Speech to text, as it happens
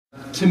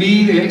to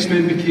me, the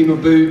X-Men became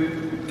about,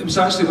 it was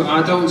actually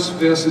about adults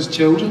versus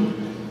children.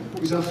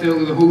 Because I felt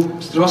that the whole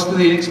thrust of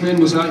the X-Men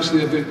was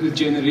actually about the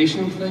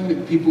generational thing,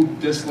 that people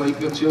dislike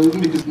their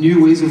children because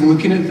new ways of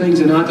looking at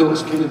things, and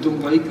adults kind of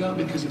don't like that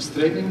because it's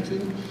threatening to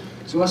them.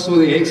 So I saw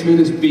the X-Men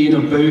as being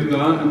about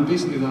that, and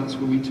basically that's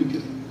where we took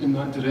it in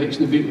that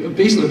direction.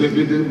 Basically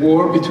about the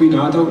war between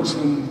adults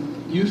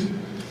and youth.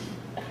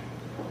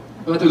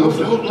 I don't know.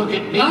 Don't look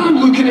at me. I'm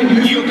looking at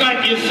you. You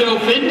got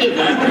yourself into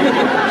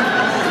that.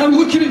 I'm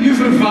looking at you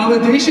for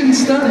validation,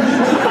 Stan.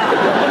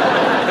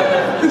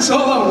 That's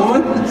all I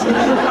want.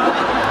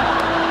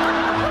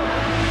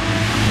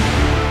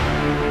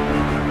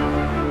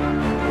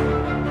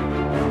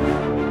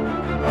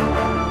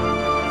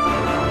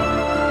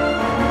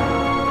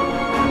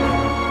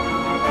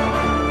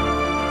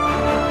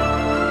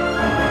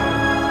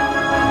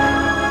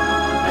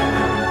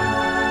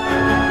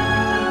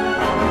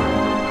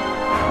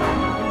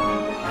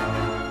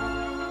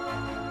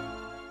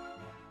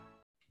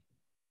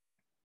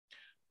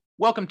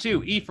 Welcome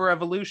to E for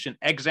Evolution,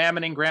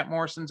 examining Grant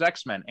Morrison's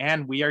X-Men,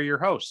 and we are your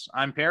hosts.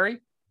 I'm Perry.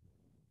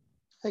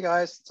 Hey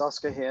guys, it's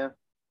Oscar here.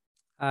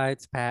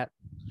 It's Pat.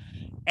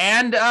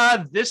 And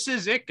this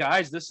is it,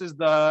 guys. This is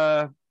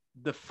the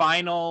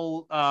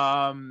final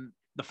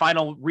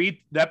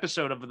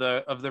episode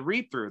of the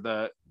read through.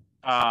 We're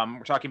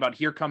talking about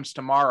Here Comes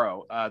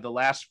Tomorrow, the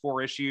last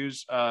 4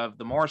 issues of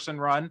the Morrison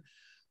run.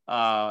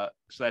 So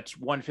that's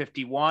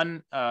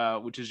 151,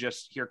 which is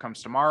just Here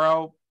Comes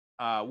Tomorrow.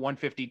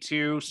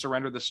 152,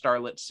 Surrender the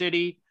Starlit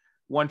City.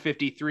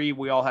 153,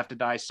 We All Have to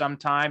Die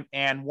Sometime.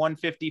 And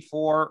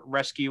 154,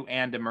 Rescue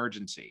and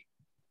Emergency.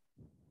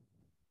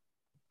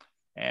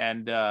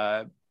 And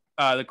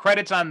the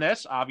credits on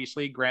this,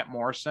 obviously, Grant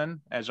Morrison,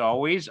 as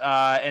always.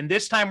 And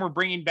this time we're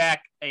bringing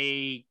back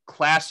a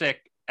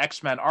classic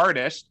X-Men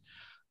artist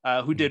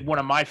who did one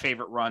of my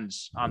favorite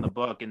runs on the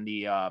book in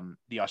the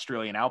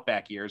Australian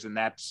Outback years, and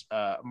that's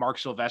Mark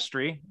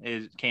Silvestri.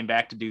 Came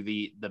back to do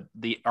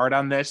the art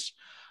on this.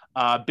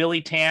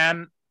 Billy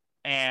Tan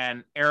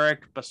and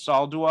Eric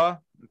Basaldua,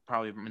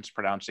 probably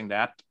mispronouncing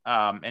that,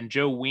 and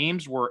Joe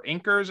Weems were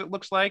inkers, it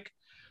looks like.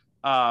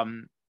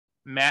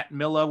 Matt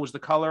Milla was the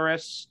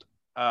colorist.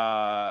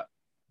 Matt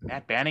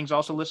Banning's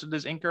also listed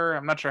as inker.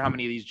 I'm not sure how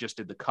many of these just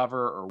did the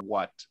cover or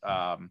what.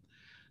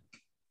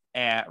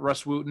 And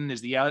Russ Wooten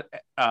is the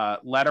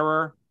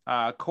letterer.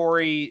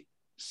 Corey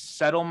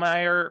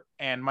Settlemeyer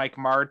and Mike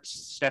Martz,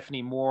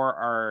 Stephanie Moore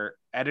are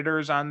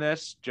editors on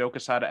this. Joe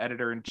Quesada,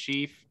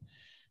 editor-in-chief.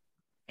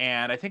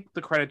 And I think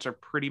the credits are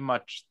pretty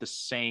much the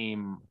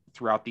same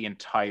throughout the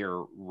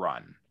entire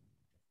run.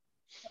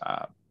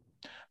 But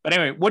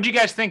anyway, what do you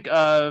guys think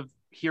of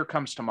Here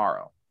Comes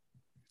Tomorrow?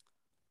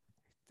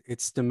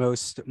 It's the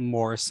most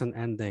Morrison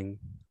ending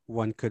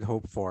one could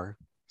hope for.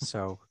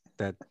 So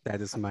that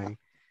is my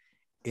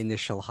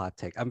initial hot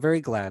take. I'm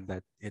very glad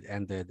that it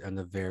ended on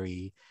a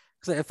very...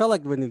 Because I felt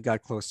like when it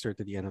got closer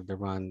to the end of the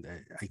run,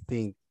 I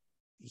think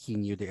he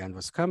knew the end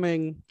was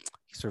coming.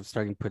 He sort of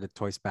starting to put the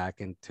toys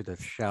back into the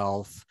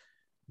shelf,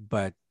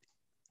 but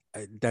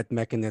that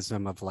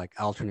mechanism of like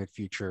alternate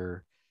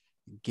future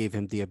gave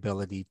him the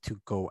ability to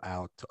go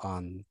out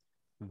on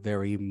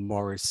very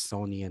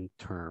Morrisonian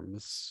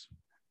terms,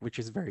 which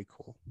is very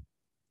cool.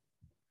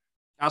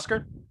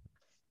 Oscar?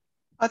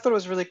 I thought it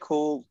was a really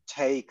cool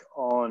take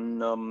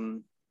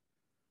on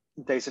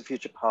Days of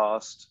Future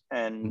Past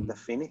and the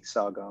Phoenix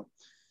Saga.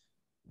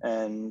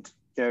 And,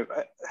 you know,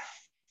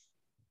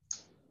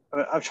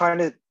 I'm trying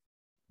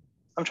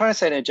to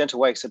say it in a gentle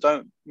way, because I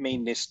don't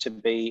mean this to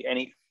be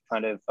any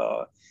kind of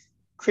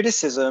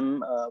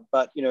criticism,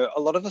 but, you know, a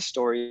lot of the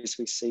stories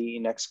we see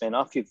in X-Men,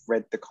 after you've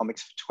read the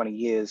comics for 20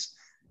 years,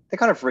 they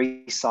kind of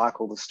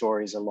recycle the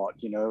stories a lot,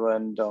 you know,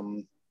 and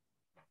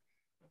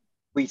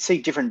we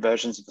see different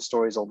versions of the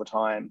stories all the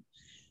time.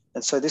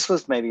 And so this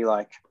was maybe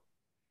like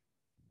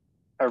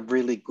a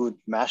really good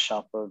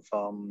mashup of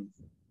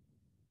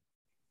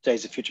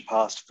Days of Future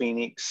Past,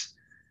 Phoenix,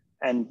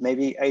 and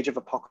maybe Age of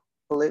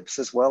Apocalypse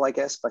as well, I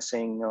guess, by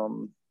seeing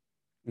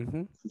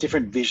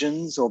different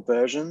visions or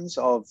versions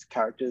of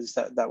characters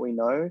that we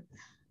know.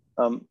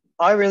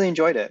 I really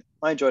enjoyed it.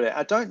 I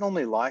don't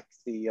normally like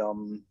the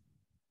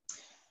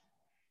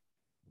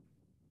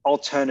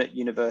alternate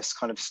universe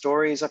kind of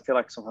stories. I feel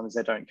like sometimes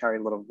they don't carry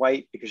a lot of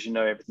weight because, you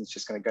know, everything's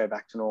just going to go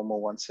back to normal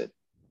once it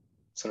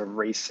sort of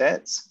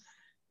resets,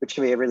 which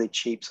can be a really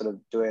cheap sort of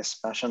Deus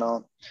Machina.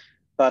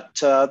 But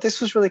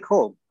this was really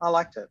cool. I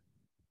liked it.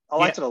 I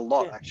liked it a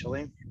lot,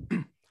 actually.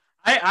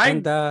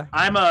 I'm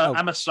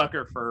a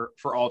sucker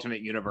for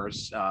alternate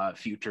universe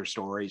future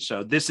stories,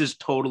 so this is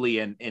totally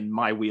in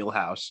my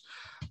wheelhouse.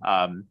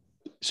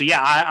 So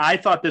yeah, I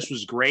thought this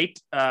was great,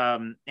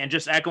 and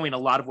just echoing a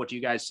lot of what you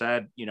guys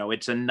said. You know,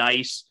 it's a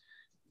nice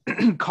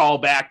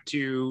callback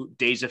to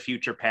Days of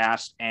Future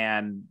Past,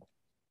 and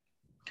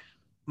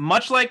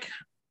much like,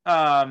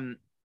 and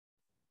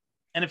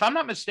if I'm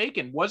not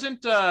mistaken,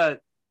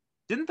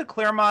 didn't the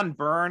Claremont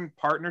Byrne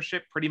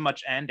partnership pretty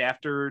much end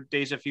after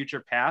Days of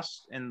Future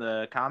Past in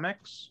the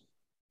comics?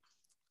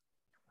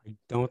 I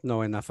don't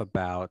know enough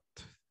about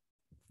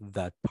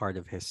that part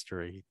of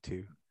history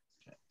to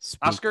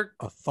speak Oscar,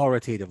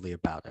 authoritatively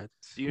about it.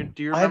 do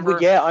you remember?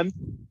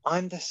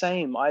 I'm the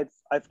same. I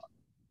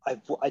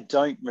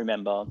don't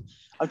remember.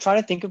 I'm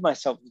trying to think of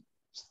myself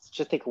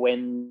to think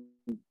when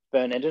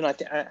Burn ended.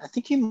 I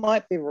think you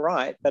might be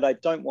right, but I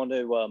don't want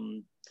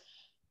to.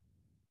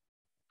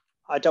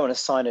 I don't want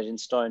to sign it in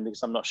stone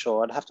because I'm not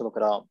sure. I'd have to look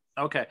it up.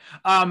 Okay.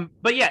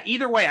 But yeah,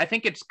 either way, I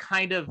think it's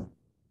kind of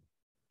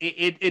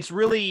it's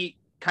really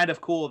kind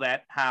of cool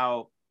that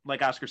how,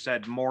 like Oscar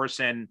said,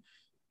 Morrison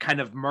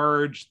kind of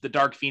merged the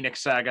Dark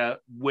Phoenix saga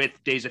with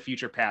Days of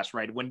Future Past,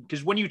 right?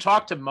 Because when you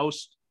talk to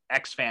most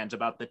X fans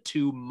about the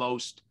two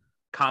most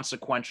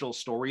consequential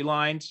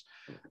storylines,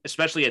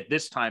 especially at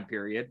this time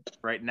period,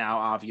 right now,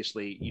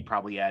 obviously you'd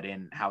probably add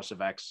in House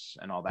of X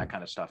and all that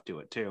kind of stuff to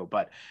it too.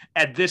 But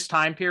at this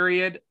time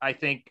period, I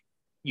think,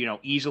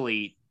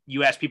 easily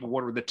you ask people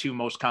what were the two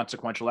most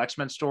consequential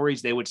X-Men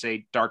stories, they would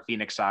say Dark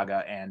Phoenix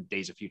Saga and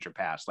Days of Future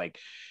Past. Like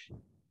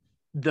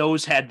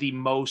those had the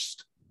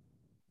most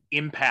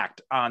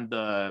impact on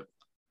the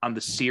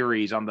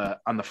series, on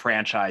the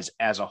franchise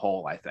as a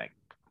whole. I think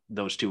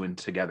those two in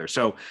together.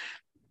 So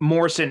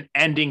Morrison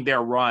ending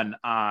their run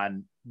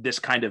on this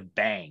kind of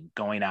bang,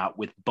 going out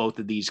with both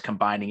of these,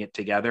 combining it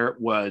together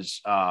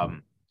was a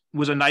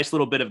nice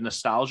little bit of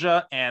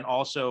nostalgia. And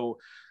also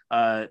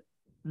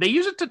they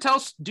use it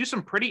to do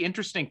some pretty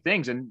interesting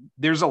things. And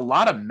there's a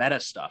lot of meta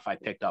stuff I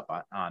picked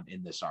up on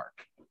in this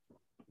arc.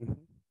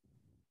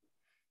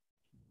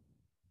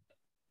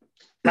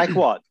 Like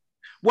what?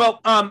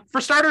 Well,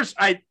 for starters,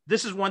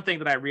 this is one thing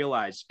that I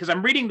realized because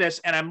I'm reading this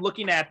and I'm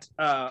looking at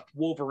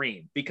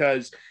Wolverine,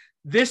 because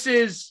this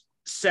is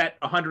set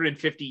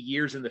 150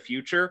 years in the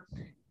future.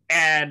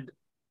 And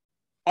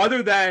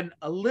other than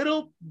a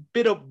little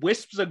bit of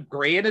wisps of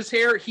gray in his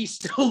hair, he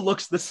still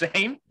looks the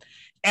same.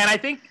 And I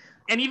think,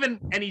 and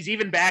he's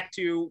even back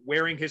to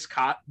wearing his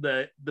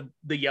the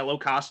yellow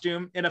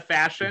costume in a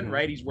fashion,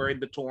 right? He's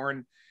wearing the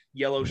torn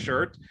yellow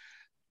shirt.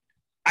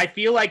 I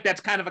feel like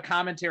that's kind of a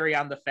commentary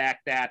on the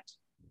fact that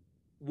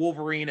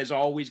Wolverine is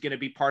always going to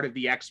be part of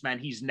the X-Men.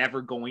 He's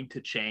never going to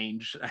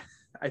change.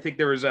 I think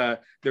there's a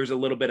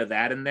little bit of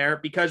that in there,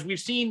 because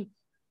if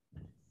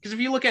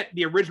you look at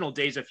the original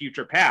Days of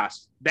Future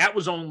Past, that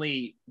was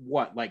only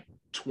like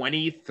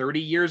 20, 30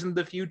 years in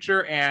the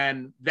future.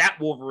 And that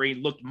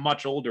Wolverine looked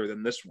much older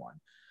than this one.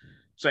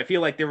 So I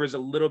feel like there was a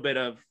little bit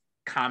of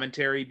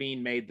commentary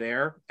being made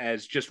there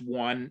as just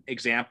one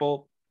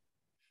example,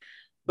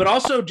 but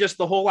also just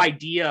the whole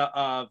idea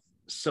of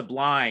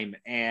Sublime.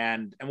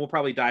 And we'll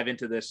probably dive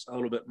into this a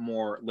little bit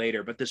more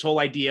later, but this whole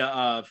idea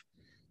of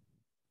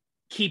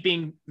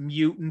keeping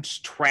mutants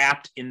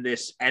trapped in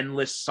this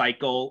endless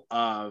cycle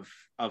of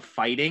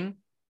fighting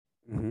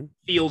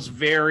feels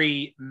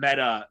very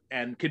meta,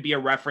 and could be a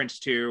reference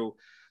to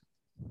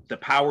the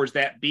powers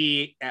that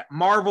be at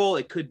Marvel.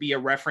 It could be a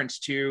reference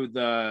to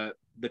the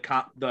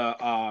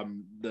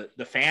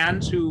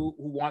fans who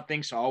want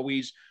things to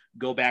always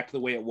go back to the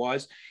way it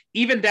was,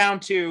 even down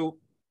to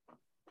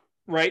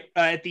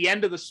at the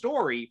end of the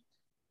story,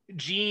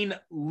 Jean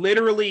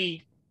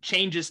literally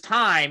changes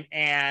time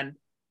and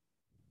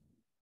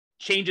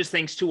changes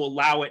things to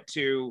allow it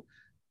to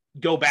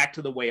go back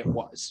to the way it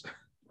was.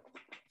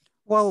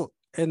 Well,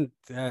 and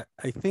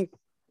I think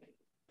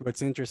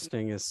what's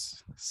interesting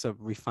is, so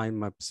we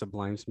find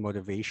Sublime's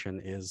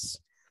motivation is,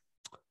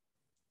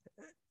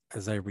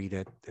 as I read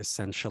it,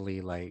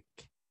 essentially like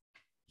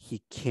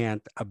he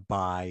can't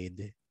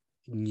abide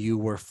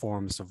newer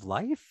forms of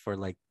life, or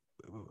like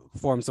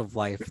forms of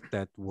life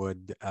that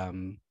would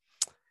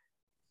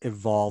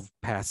evolve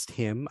past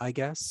him, I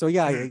guess. So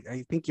yeah,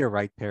 I think you're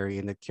right, Perry,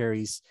 and it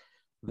carries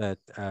that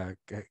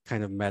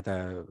kind of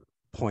meta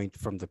point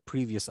from the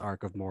previous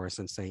arc of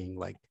Morrison, saying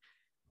like,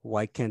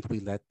 why can't we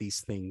let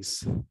these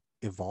things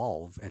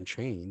evolve and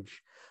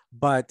change?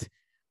 But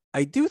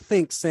I do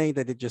think saying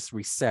that it just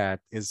reset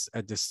is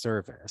a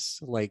disservice.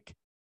 Like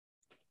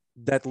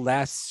that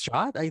last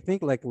shot, I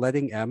think like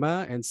letting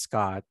Emma and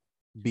Scott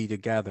be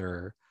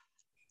together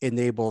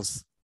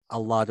enables a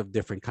lot of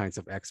different kinds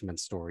of X-Men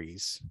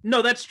stories.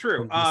 No, that's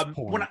true.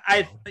 Point,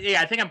 I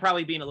think I'm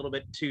probably being a little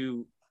bit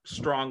too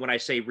strong when I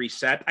say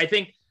reset. I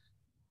think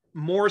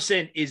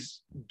Morrison is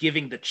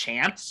giving the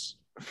chance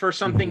for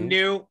something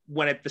new,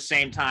 when at the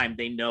same time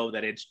they know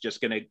that it's just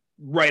gonna,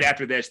 right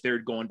after this, they're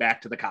going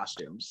back to the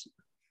costumes.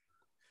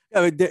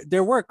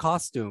 There were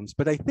costumes,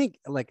 but I think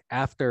like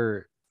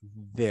after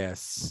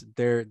this,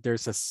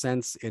 there's a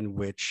sense in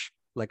which,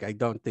 like, I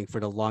don't think for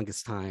the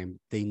longest time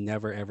they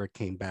never ever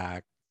came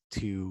back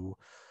to,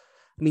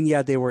 I mean,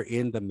 yeah, they were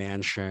in the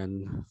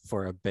mansion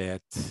for a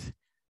bit,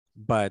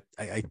 but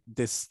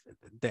the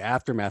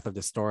aftermath of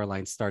the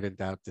storyline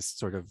started out this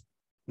sort of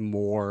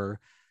more,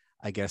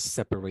 I guess,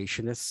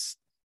 separationist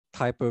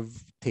type of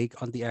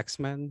take on the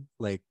X-Men,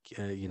 like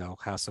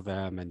House of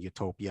M and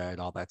Utopia and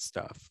all that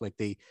stuff. Like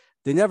they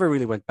never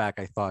really went back,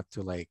 I thought,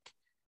 to like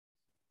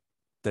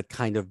that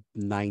kind of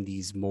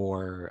 90s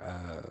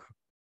more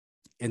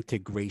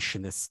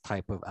integrationist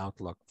type of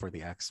outlook for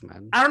the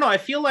X-Men. I don't know. I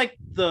feel like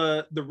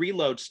the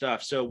reload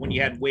stuff. So when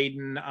you had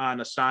Whedon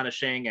on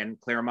Astonishing and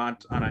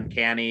Claremont on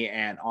Uncanny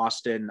and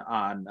Austin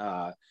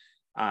on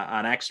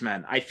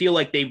X-Men, I feel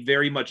like they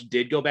very much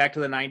did go back to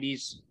the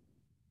 90s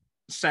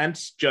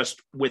sense,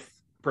 just with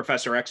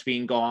Professor X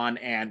being gone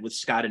and with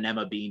Scott and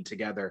Emma being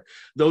together.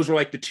 Those were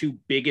like the two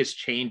biggest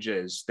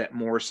changes that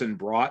Morrison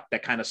brought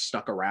that kind of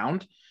stuck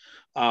around.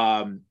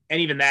 And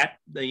even that,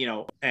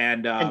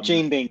 and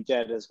Jean being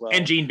dead as well.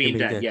 And Jean being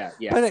dead. Yeah.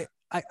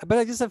 But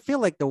I just feel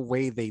like the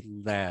way they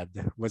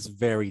led was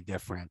very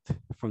different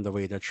from the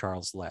way that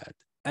Charles led.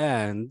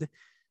 And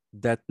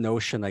that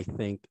notion, I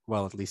think,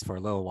 well, at least for a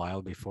little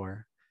while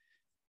before,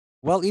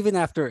 well, even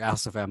after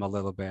House of M a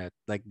little bit,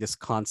 like this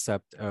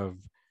concept of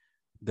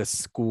the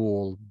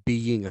school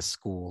being a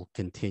school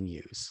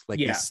continues. Like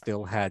they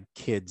still had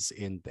kids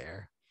in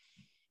there.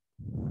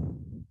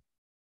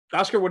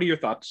 Oscar, what are your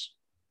thoughts?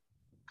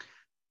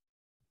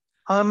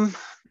 I'm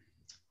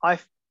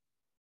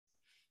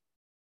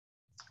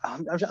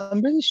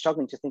really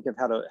struggling to think of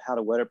how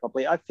to word it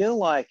properly. I feel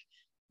like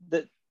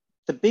that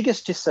the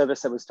biggest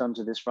disservice that was done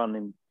to this run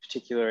in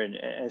particular, and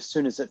as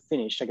soon as it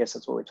finished, I guess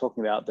that's what we're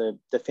talking about,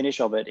 the finish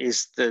of it,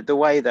 is the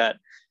way that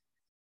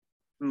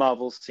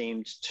Marvel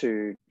seemed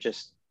to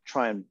just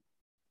try and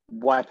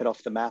wipe it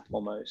off the map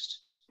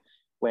almost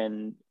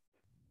when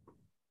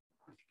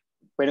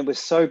it was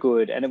so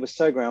good and it was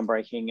so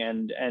groundbreaking.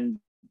 And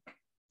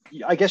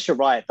I guess you're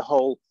right. The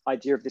whole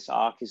idea of this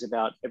arc is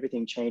about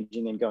everything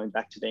changing and going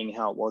back to being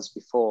how it was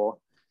before.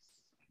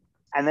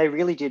 And they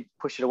really did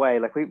push it away.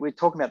 Like we're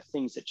talking about the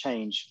things that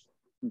change.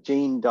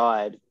 Jean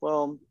died.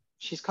 Well,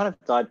 she's kind of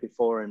died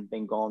before and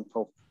been gone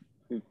for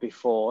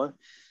before.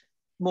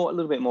 A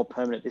little bit more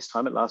permanent this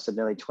time. It lasted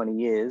nearly 20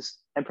 years.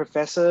 And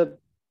Professor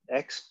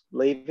X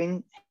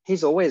leaving,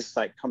 he's always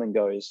like come and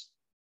goes.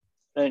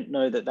 I don't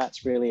know that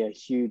that's really a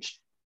huge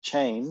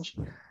change.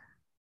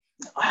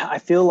 I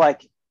feel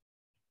like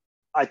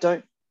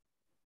I'm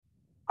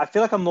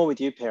more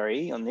with you,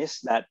 Perry, on this,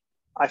 that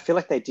I feel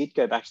like they did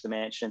go back to the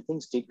mansion and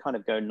things did kind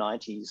of go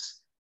 90s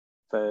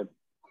for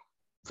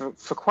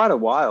quite a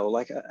while.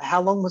 Like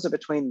how long was it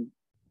between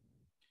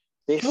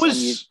this and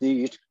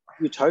the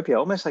Utopia?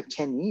 Almost like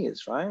 10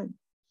 years, right?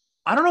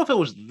 I don't know if it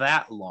was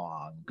that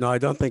long. No, I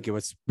don't think it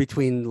was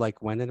between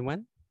like when and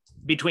when?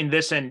 Between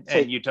this and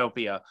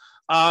Utopia.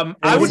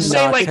 I would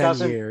say like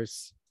 10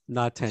 years.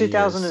 Not 10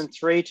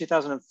 2003, years.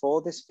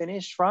 2004, this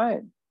finished,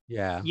 right?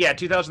 Yeah. Yeah,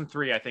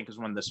 2003, I think, is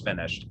when this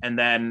finished. And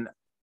then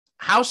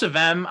House of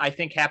M, I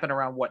think, happened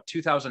around,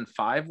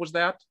 2005 was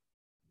that?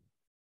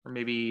 Or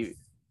maybe...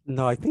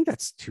 No, I think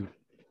that's too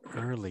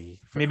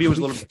early. Maybe it was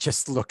a little...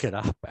 Just look it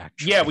up,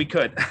 actually. Yeah, we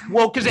could.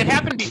 Well, because it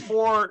happened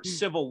before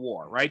Civil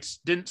War, right?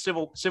 Didn't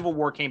Civil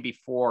War came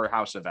before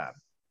House of M?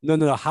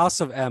 No. House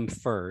of M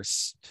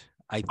first.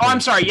 I'm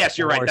sorry. Yes,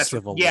 you're right. That's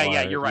Civil War.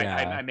 Yeah, you're right.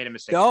 Yeah. I made a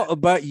mistake. No,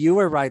 but you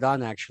were right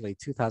on, actually.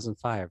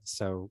 2005.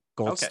 So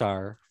Gold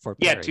Star for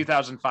Perry. Yeah,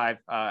 2005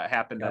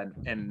 happened,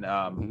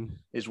 and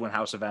is when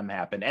House of M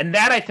happened. And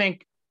that, I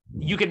think,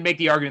 you can make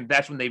the argument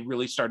that's when they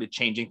really started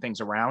changing things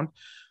around.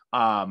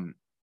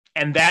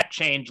 And that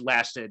change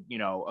lasted,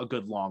 a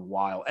good long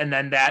while. And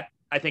then that,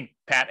 I think,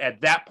 Pat,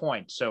 at that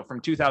point, so from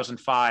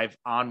 2005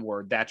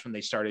 onward, that's when they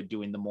started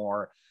doing the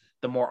more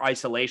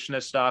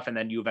isolationist stuff. And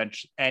then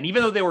and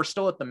even though they were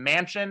still at the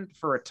mansion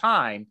for a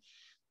time,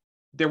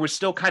 there was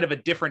still kind of a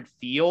different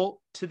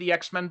feel to the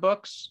X-Men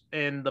books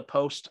in the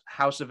post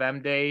House of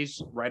M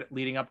days, right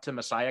leading up to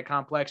Messiah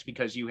Complex,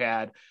 because you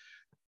had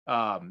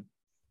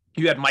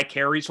Mike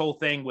Carey's whole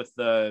thing with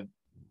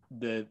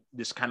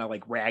this kind of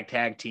like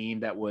ragtag team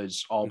that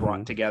was all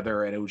brought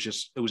together, and it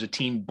was a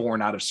team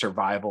born out of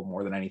survival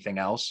more than anything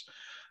else.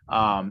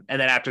 And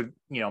then after,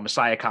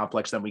 Messiah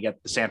Complex, then we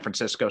get the San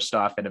Francisco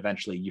stuff and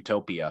eventually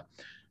Utopia.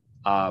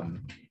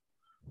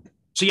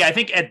 So yeah, I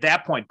think at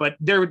that point, but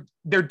there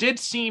did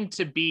seem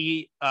to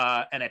be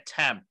an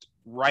attempt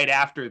right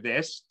after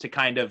this to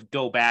kind of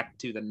go back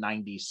to the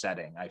 90s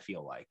setting, I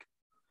feel like.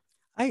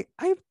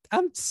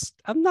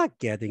 I'm not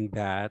getting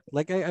that.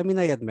 Like, I mean,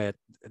 I admit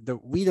the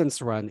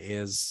Whedon's run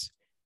is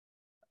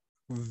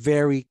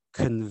very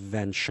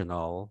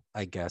conventional,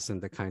 I guess, in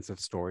the kinds of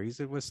stories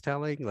it was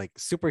telling, like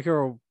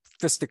superhero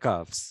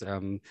fisticuffs,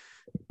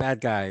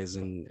 bad guys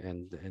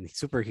and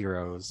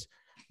superheroes.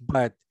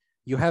 But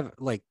you have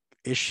like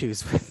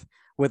issues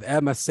with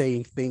Emma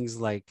saying things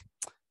like,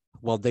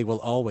 well, they will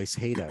always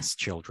hate us,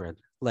 children.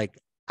 Like,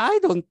 I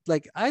don't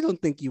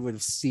think you would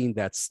have seen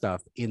that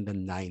stuff in the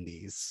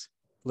 90s.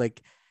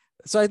 Like,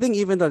 so I think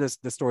even though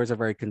the stories are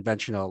very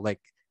conventional, like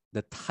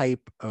the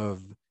type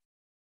of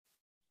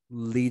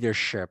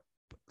leadership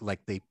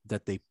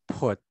that they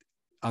put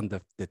on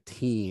the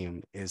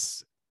team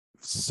is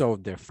so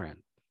different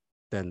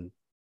than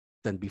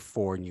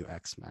before New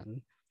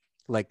X-Men.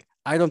 Like,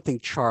 I don't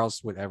think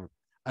Charles would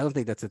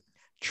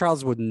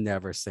Charles would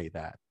never say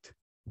that.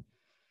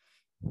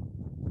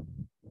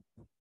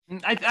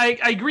 I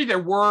agree there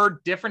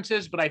were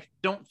differences, but I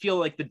don't feel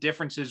like the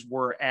differences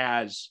were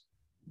as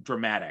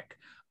dramatic.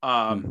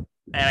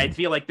 And I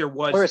feel like there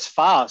was. Or it's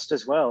fast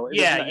as well.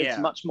 It's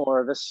much more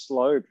of a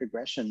slow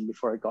progression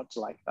before it got to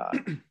like that.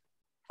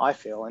 I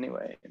feel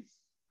anyway.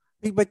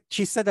 But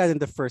she said that in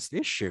the first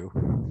issue.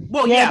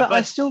 Well, but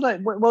I still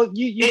don't. Well,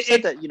 you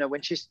said that,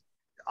 when she's.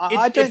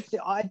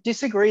 I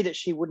disagree that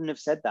she wouldn't have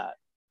said that.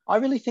 I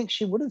really think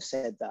she would have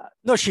said that.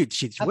 No, she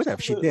would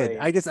have. She did.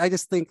 I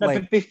just think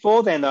but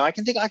before then though, I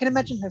can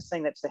imagine her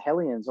saying that to the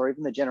Hellions or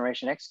even the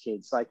Generation X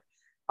kids. Like,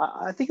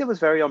 I think it was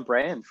very on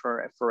brand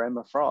for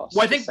Emma Frost.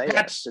 Well, I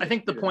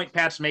think the point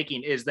Pat's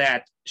making is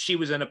that she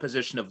was in a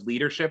position of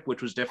leadership,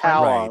 which was different.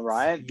 Power,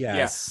 right?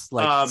 Yes.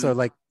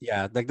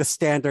 Yeah. Like the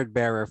standard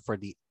bearer for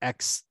the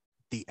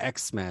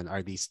X-Men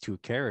are these two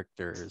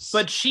characters.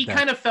 But she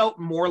kind of felt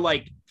more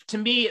like, to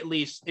me at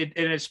least,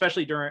 and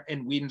especially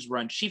in Whedon's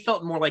run, she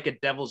felt more like a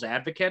devil's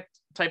advocate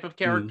type of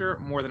character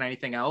more than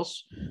anything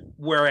else.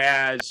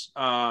 Whereas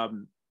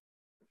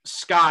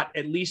Scott,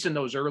 at least in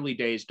those early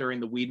days during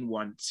the Whedon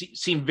one,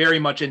 seemed very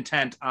much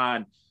intent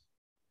on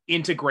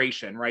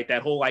integration, right?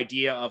 That whole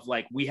idea of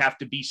like, we have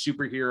to be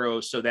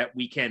superheroes so that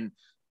we can,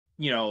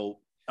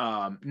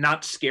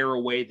 not scare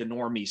away the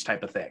normies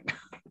type of thing.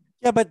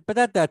 Yeah, but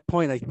at that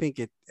point, I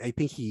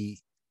think he,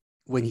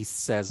 when he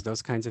says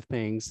those kinds of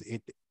things,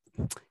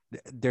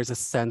 there's a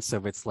sense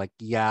of, it's like,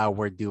 yeah,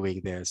 we're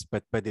doing this,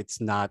 but it's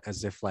not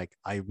as if like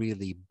I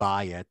really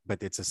buy it,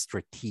 but it's a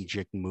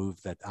strategic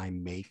move that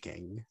I'm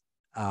making.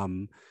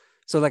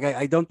 So like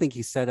I don't think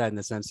he said that in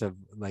the sense of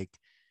like,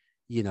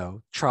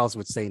 Charles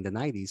would say in the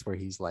 90s, where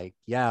he's like,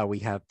 yeah, we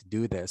have to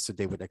do this so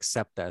they would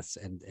accept us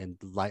and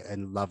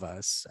love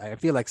us. I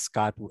feel like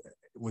Scott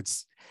would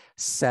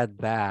said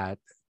that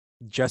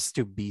just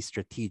to be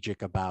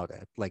strategic about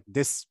it. Like,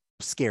 this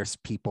scares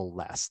people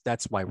less.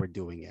 That's why we're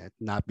doing it,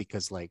 not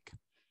because like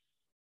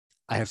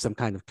I have some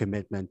kind of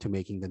commitment to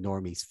making the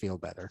normies feel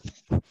better.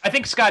 I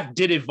think Scott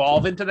did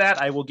evolve into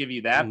that. I will give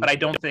you that, but I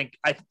don't think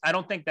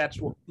that's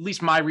what, at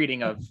least my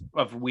reading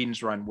of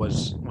Whedon's run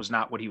was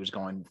not what he was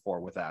going for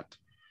with that.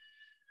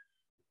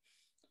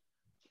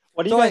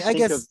 What do you guys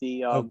think of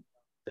the?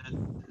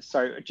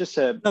 Sorry, just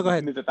to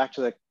move it back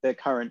to the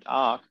current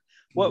arc.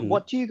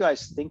 What do you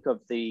guys think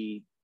of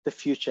the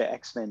future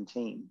X-Men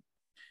team?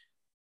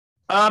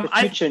 The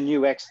future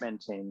new X-Men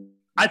team.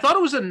 I thought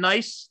it was a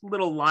nice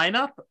little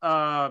lineup.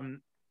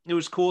 It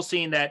was cool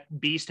seeing that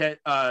Beak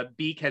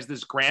has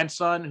this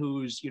grandson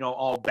who's,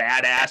 all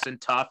badass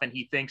and tough, and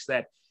he thinks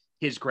that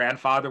his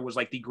grandfather was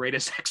like the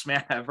greatest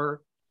X-Man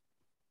ever.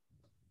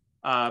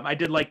 I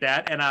did like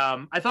that. And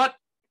I thought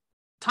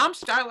Tom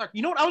Skylark,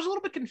 I was a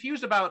little bit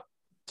confused about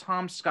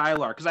Tom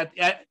Skylark, because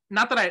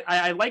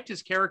I liked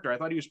his character. I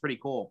thought he was pretty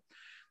cool.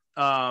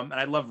 And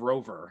I love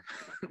Rover,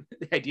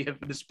 the idea of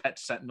this pet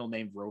sentinel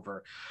named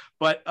Rover.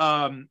 But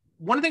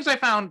one of the things I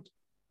found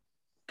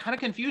kind of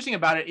confusing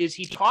about it is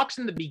he talks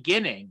in the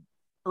beginning,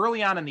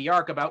 early on in the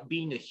arc, about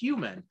being a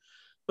human.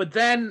 But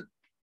then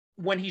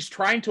when he's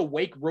trying to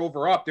wake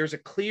Rover up, there's a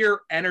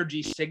clear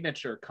energy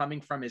signature coming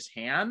from his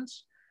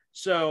hands.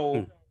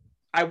 So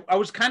I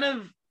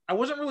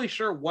wasn't really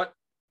sure what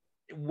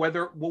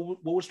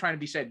was trying to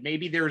be said.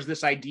 Maybe there's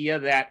this idea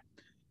that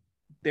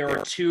there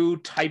are two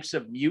types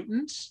of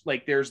mutants.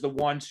 Like, there's the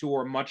ones who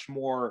are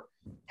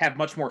have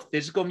much more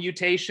physical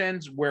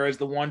mutations, whereas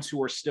the ones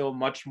who are still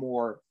much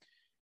more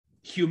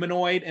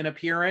humanoid in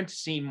appearance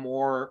seem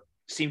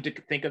to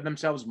think of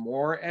themselves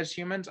more as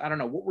humans. I don't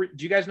know.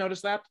 Do you guys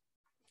notice that?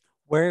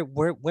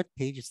 What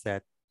page is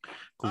that?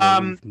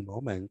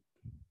 Moment.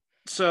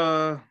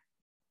 So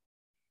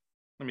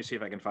let me see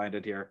if I can find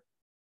it here.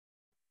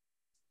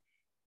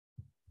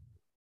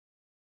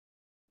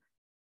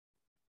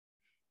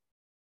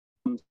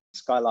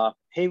 Skylark.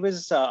 He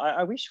was.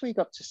 I wish we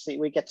get to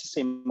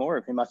see more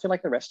of him. I feel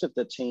like the rest of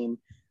the team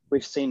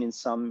we've seen in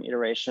some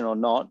iteration or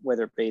not,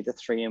 whether it be the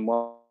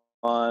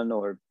 3-in-1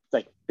 or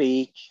like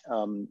Beak,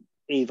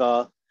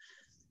 Eva.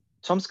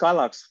 Tom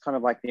Skylark's kind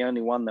of like the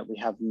only one that we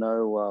have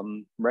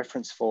no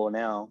reference for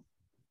now.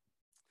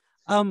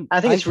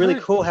 I think it's really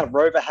cool how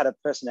Rover had a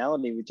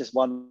personality with just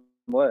one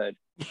word.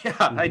 Yeah,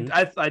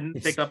 I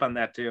picked up on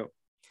that too.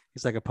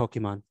 He's like a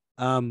Pokemon.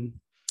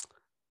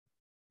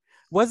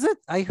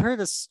 I heard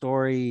a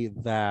story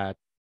that,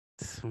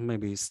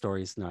 maybe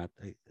story is not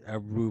a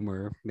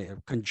rumor, a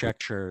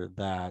conjecture,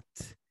 that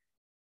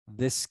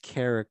this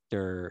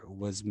character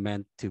was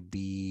meant to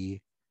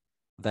be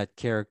that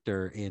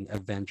character in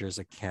Avengers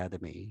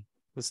Academy.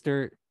 Is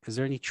there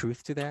any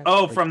truth to that?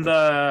 Oh, from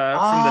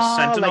the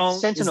Sentinel. Like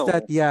Sentinel.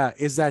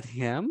 Is that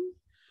him?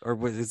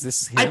 Or is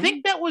this him? I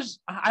think that was,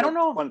 I don't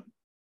know.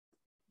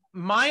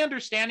 My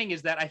understanding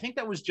is that I think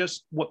that was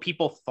just what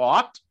people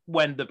thought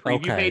when the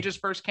preview pages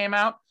first came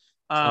out.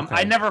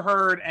 I never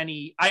heard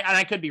any, and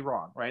I could be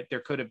wrong, right?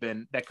 That could have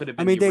been.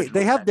 I mean,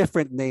 they have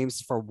different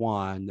names for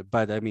one,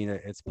 but I mean,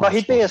 it's possible. But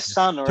he'd be a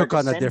son or took a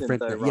on a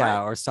different, though,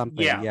 right? or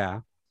something. Yeah.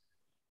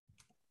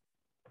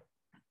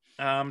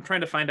 I'm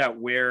trying to find out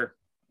where.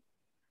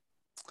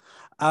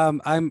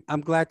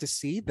 I'm glad to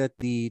see that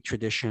the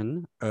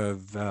tradition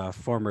of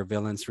former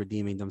villains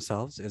redeeming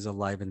themselves is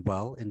alive and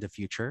well in the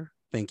future.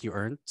 Thank you,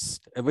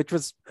 Ernst, which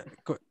was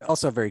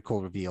also a very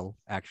cool reveal,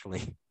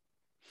 actually.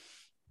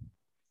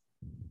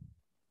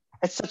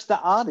 It's such, the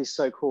art is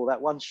so cool.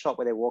 That one shot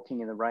where they're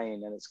walking in the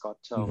rain and it's got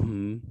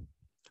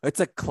It's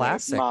a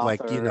classic, like,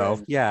 you Martha know,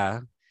 and-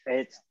 yeah.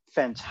 it's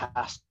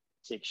fantastic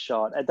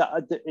shot. And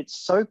it's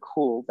so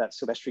cool that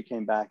Silvestri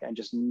came back and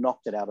just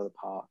knocked it out of the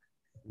park.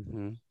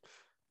 Mhm.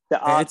 The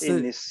art It's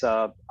in this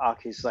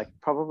arc is like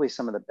probably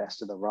some of the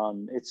best of the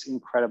run. It's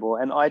incredible.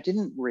 And I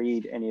didn't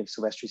read any of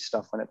Silvestri's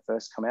stuff when it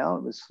first came out.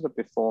 It was sort of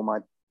before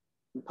my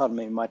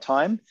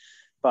time.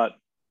 But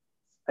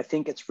I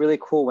think it's really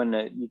cool when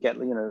you get,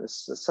 you know,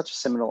 such a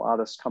seminal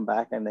artist come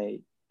back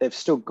and they've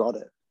still got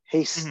it.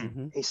 He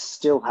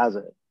still has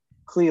it,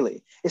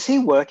 clearly. Is he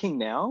working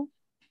now?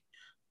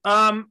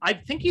 I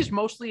think he's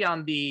mostly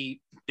on the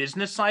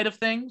business side of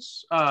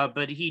things,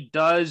 but he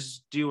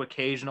does do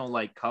occasional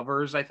like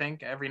covers, I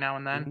think, every now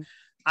and then.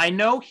 I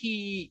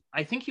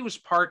think he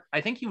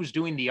was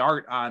doing the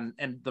art on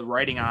and the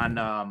writing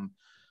on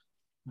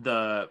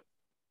there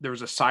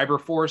was a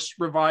Cyberforce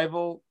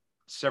revival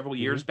several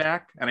years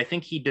back, and I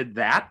think he did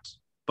that.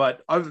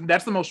 But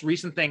that's the most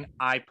recent thing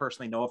I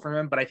personally know from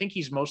him. But I think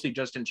he's mostly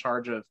just in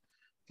charge of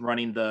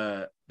running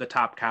the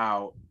Top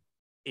Cow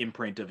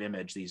imprint of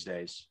Image these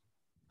days.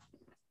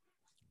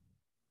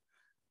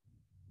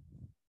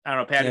 I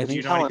don't know, Patty, do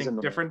you know anything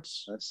different?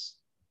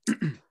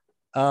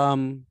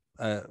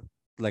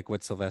 Like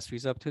what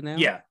Silvestri's up to now?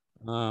 Yeah.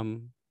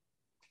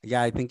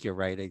 Yeah, I think you're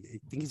right. I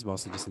think he's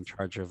mostly just in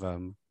charge of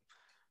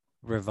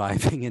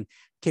reviving and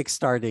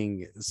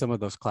kickstarting some of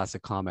those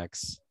classic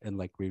comics and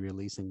like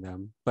re-releasing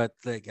them. But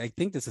like I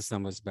think this is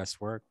some of his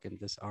best work in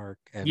this arc.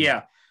 And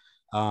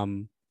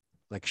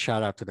like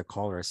shout out to the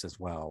colorists as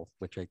well,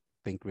 which I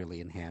think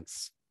really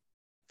enhance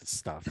the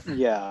stuff.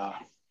 Yeah.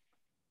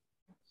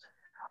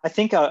 I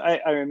think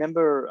I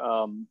remember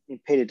in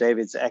Peter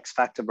David's X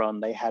Factor run,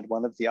 they had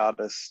one of the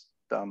artists,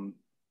 I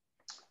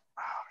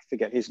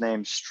forget his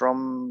name,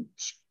 Strom,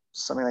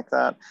 something like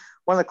that.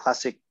 One of the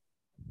classic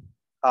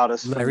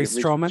artists. Larry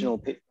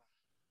Stroman?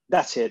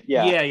 That's it,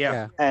 yeah.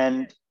 Yeah.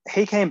 And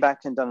he came back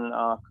and done an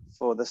arc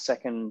for the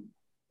second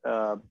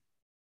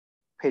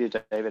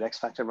Peter David X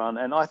Factor run.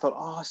 And I thought,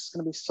 oh, this is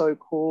going to be so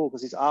cool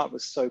because his art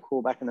was so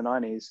cool back in the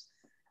 90s.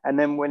 And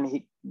then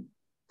when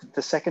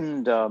the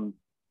second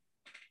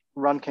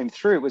run came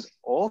through, it was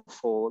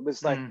awful. It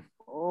was like,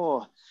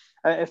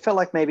 it felt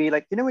like maybe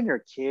like, you know, when you're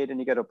a kid and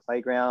you go to a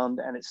playground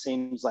and it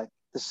seems like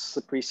the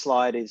slippery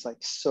slide is like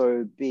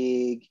so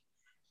big.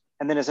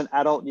 And then as an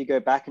adult, you go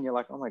back and you're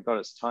like, oh my God,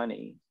 it's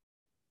tiny.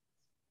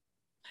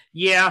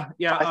 Yeah.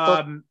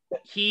 I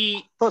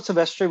thought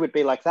Silvestri would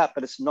be like that,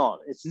 but it's not.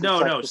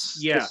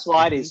 The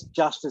slide is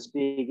just as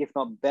big, if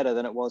not better,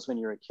 than it was when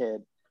you were a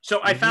kid. So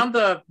I found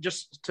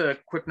just to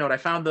quick note, I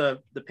found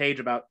the page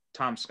about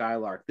Tom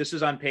Skylark. This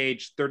is on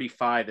page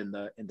 35 in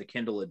the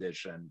Kindle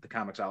edition, the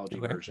Comixology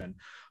version,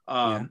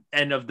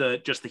 and of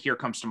the Here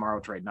Comes Tomorrow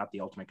trade, not the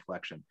Ultimate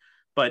Collection.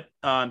 But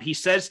he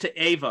says to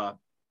Ava,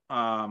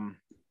 I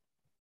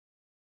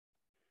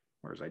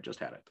just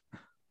had it.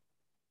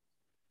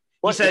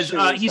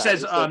 He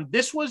says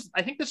this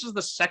is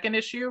the second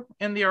issue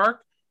in the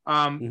arc.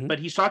 But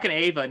he's talking to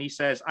Ava and he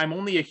says, I'm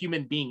only a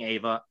human being,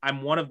 Ava.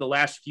 I'm one of the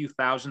last few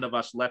thousand of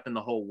us left in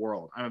the whole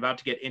world. I'm about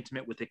to get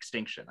intimate with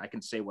extinction. I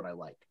can say what I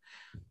like.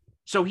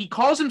 So he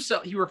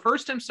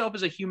refers to himself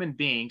as a human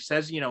being,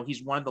 says, you know,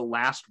 he's one of the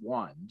last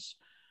ones.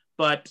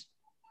 But,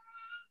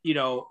 you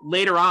know,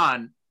 later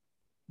on,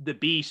 the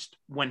Beast,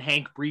 when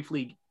Hank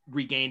briefly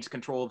regains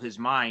control of his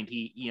mind,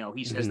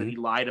 he says that he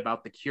lied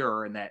about the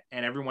cure and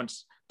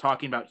everyone's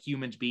talking about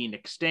humans being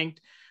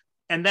extinct.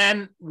 And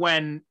then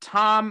when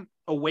Tom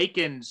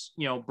awakens,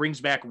 you know,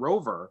 brings back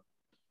Rover,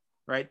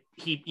 right?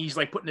 He's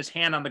like putting his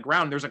hand on the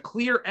ground. There's a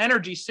clear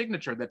energy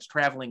signature that's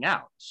traveling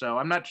out. So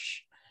I'm not.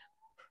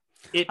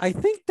 I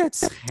think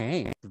that's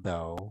Hank,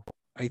 though.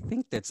 I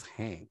think that's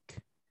Hank.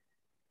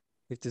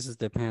 If this is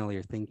the panel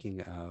you're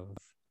thinking of,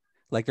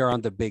 like they're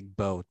on the big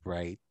boat,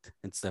 right?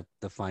 It's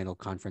the final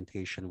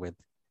confrontation with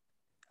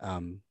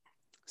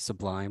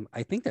Sublime.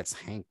 I think that's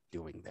Hank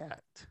doing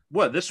that.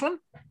 What, this one?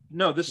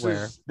 No, this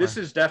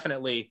is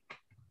definitely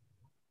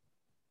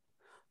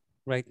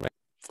right.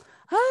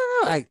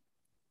 I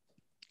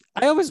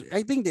don't know.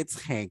 I think it's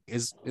Hank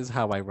is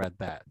how I read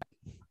that.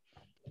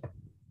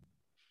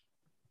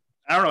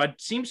 I don't know.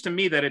 It seems to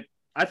me that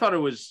I thought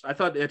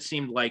it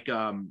seemed like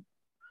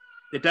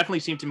it definitely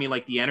seemed to me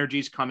like the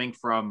energy's coming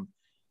from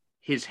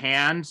his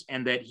hands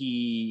and that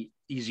he's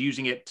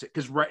using it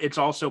because it's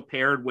also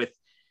paired with,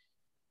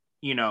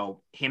 you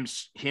know, him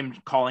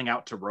calling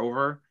out to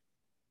Rover.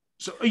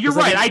 So you're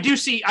right. I do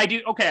see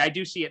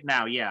it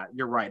now. Yeah,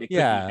 you're right. It could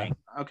be Hank.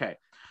 Okay.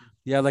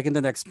 Yeah, like in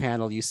the next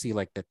panel, you see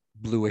like the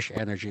bluish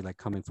energy like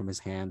coming from his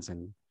hands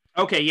and.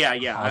 Okay. Yeah.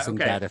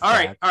 Okay.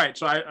 All right.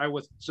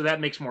 So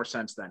that makes more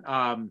sense then.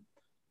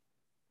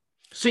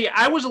 So yeah,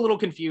 I was a little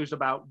confused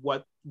about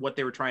what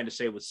they were trying to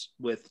say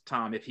with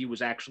Tom, if he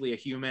was actually a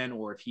human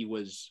or if he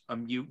was a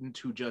mutant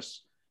who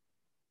just,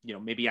 you know,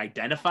 maybe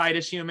identified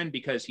as human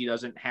because he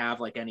doesn't have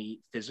like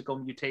any physical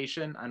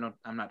mutation.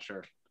 I'm not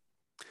sure.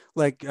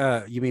 Like,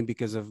 you mean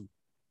because of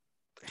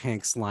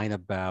Hank's line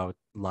about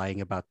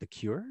lying about the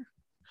cure?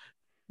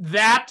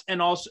 That,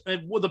 and also,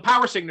 well, the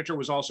power signature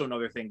was also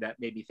another thing that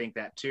made me think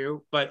that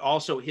too. But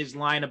also his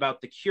line about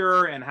the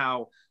cure and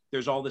how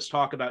there's all this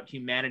talk about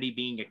humanity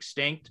being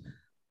extinct,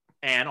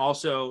 and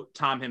also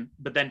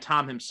but then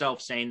Tom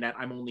himself saying that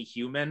I'm only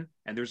human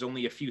and there's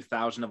only a few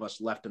thousand of us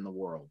left in the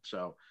world.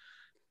 So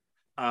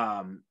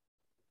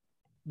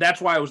that's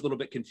why it was a little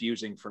bit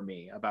confusing for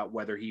me about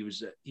whether he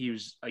was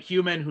a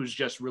human who's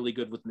just really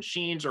good with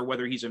machines, or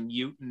whether he's a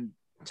mutant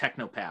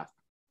technopath.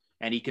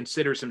 And he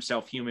considers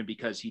himself human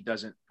because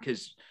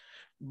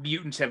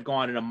mutants have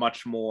gone in a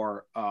much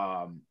more,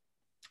 have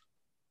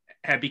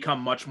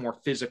become much more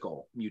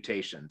physical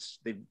mutations.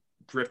 They've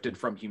drifted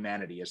from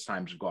humanity as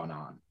time's gone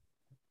on.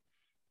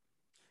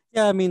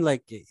 Yeah, I mean,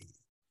 like,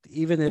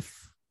 even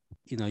if,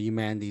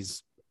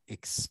 humanity's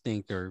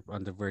extinct or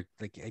on the verge,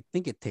 like, I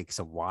think it takes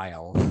a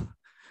while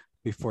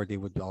before they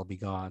would all be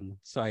gone.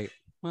 So I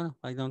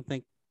don't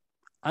think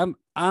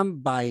I'm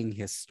buying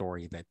his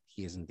story that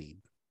he is indeed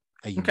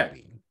a human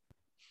being.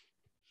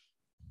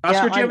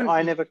 Oscar,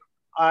 yeah,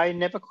 I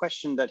never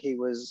questioned that he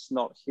was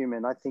not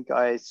human. I think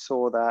I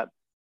saw that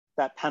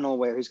panel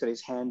where he's got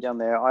his hand down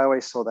there. I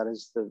always saw that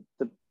as the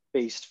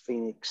Beast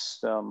Phoenix,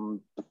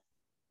 the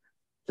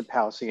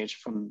power signature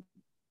from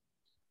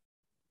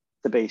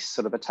the Beast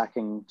sort of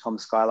attacking Tom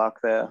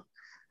Skylark there.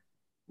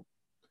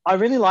 I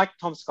really like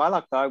Tom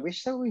Skylark though. I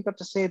wish that we got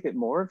to see a bit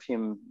more of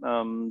him,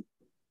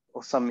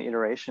 or some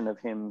iteration of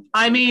him.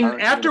 I mean,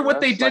 after what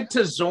they did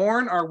to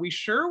Zorn, are we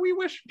sure we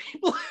wish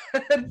people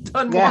had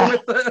done more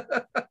with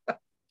the...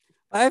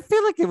 I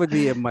feel like it would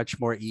be a much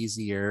more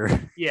easier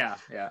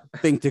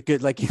thing to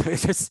get. Like,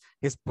 it's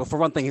just for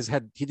one thing, his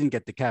head, he didn't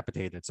get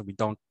decapitated, so we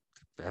don't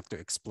have to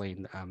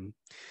explain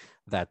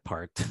that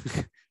part.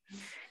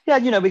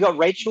 Yeah, we got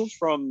Rachel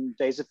from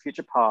Days of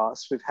Future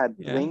Past. We've had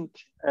Link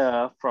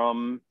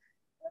from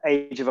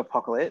Age of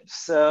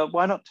Apocalypse.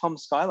 Why not Tom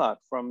Skylark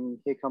from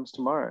Here Comes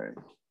Tomorrow?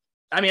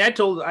 I mean, I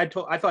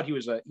thought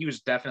he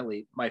was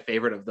definitely my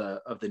favorite of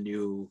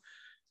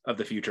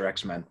the future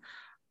X-Men.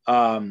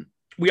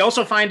 We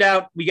also find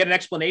out, we get an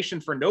explanation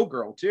for No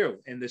Girl too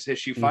in this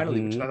issue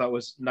finally, which I thought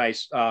was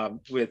nice,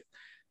 with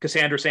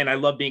Cassandra saying, "I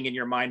love being in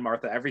your mind,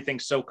 Martha.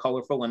 Everything's so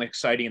colorful and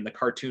exciting in the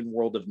cartoon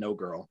world of No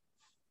Girl."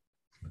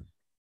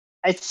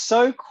 It's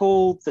so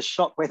cool, the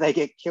shot where they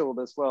get killed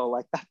as well.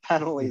 Like, that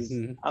panel is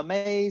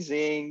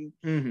amazing.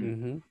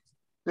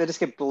 They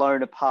just get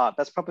blown apart.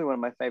 That's probably one of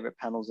my favorite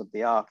panels of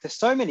the arc. There's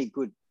so many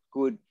good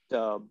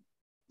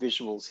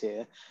visuals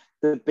here.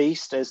 The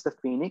Beast as the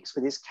Phoenix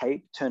with his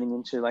cape turning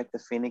into like the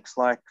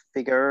Phoenix-like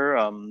figure.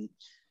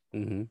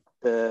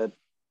 The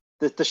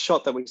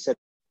shot that we said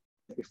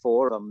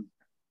before,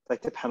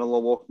 like the panel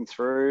are walking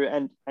through,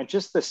 and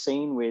just the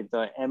scene with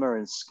Emma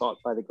and Scott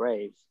by the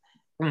grave,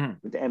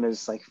 with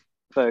Emma's like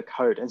fur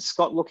coat and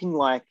Scott looking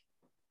like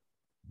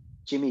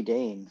Jimmy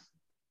Dean.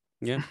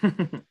 Yeah.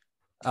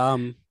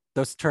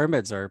 Those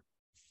termites are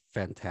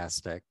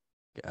fantastic.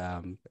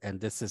 And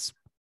this is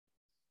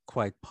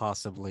quite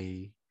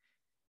possibly,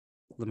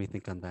 let me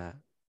think on that.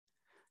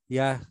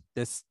 Yeah,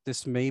 this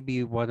may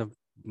be one of,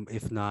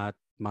 if not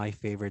my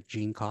favorite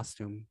Jean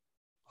costume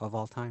of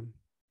all time.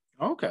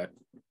 Okay.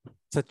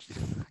 I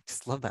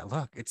just love that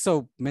look. It's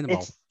so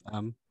minimal,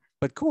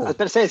 but cool. I was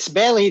going to say, it's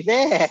barely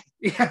there.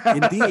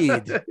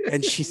 Indeed.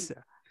 And she's...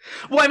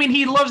 Well, I mean,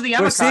 he loves the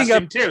Emma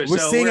costume too. We're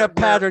seeing a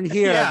pattern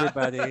here,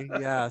 everybody.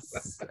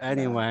 Yes.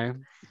 Anyway,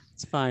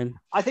 it's fine.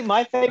 I think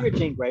my favorite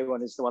Jean Grey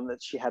one is the one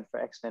that she had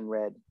for X-Men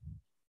Red.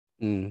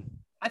 I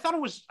felt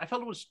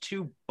it was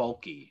too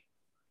bulky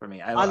for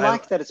me. I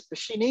like that.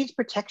 She needs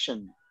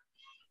protection.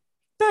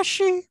 Does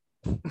she?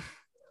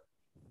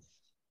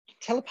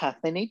 Telepath,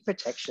 they need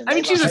protection. I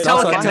mean, she's a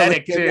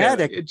telekinetic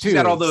too. She's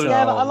got all those.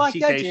 Yeah, but I like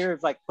the idea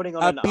of like putting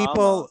on an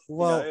people. armor.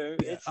 Well,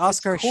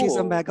 Oscar, it's cool. She's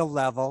Omega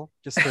level.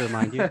 Just to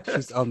remind you,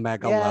 she's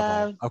Omega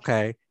level.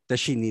 Okay. Does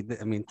she need?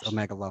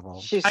 Omega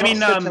level. She's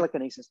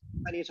telekinesis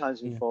plenty of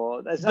times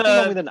before. There's nothing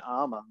wrong with an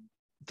armor.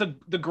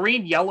 The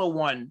green yellow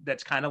one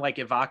that's kind of like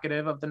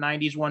evocative of the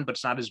 90s one, but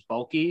it's not as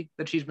bulky,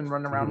 that she's been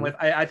running around with.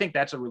 I think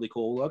that's a really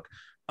cool look.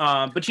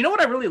 But you know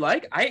what I really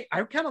like? I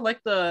kind of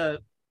like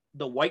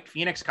the white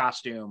Phoenix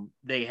costume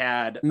they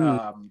had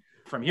from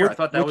here. I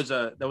thought that was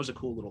a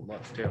cool little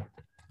look too.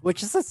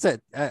 Which is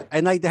it,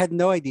 and I had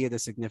no idea the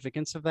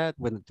significance of that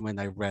when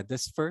I read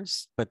this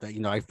first. But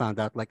I found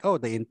out like, oh,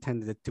 they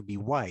intended it to be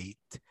white,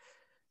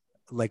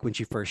 like when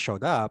she first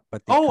showed up.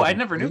 But I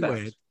never knew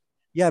that.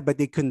 Yeah, but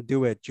they couldn't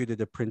do it due to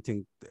the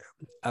printing.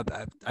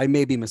 I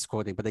may be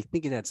misquoting, but I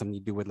think it had something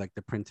to do with like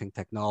the printing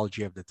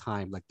technology of the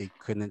time. Like they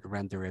couldn't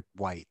render it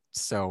white.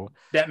 So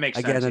that makes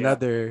sense.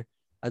 Again,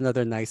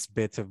 another nice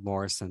bit of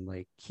Morrison.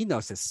 Like he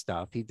knows his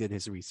stuff. He did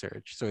his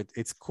research. So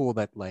it's cool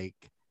that like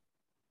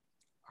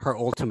her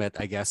ultimate,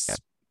 I guess,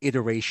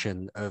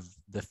 iteration of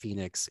the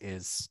Phoenix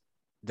is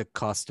the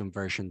costume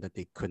version that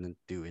they couldn't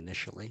do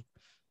initially.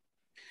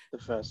 The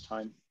first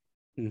time.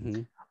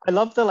 I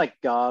love the like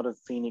guard of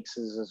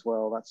phoenixes as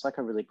well. That's like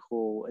a really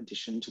cool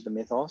addition to the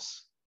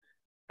mythos.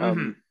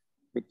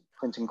 With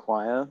Quentin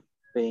Quire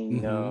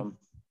being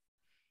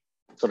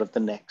sort of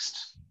the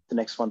next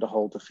one to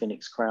hold the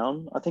Phoenix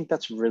crown. I think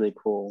that's really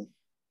cool.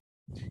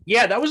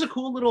 Yeah, that was a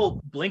cool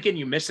little blink and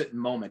you miss it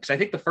moment. Because I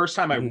think the first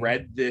time I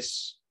read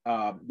this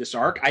this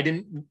arc, I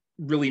didn't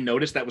really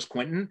notice that was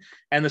Quentin,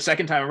 and the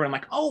second time I read, I'm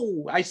like,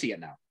 oh, I see it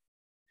now.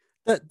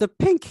 The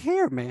pink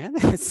hair, man,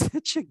 it's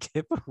such a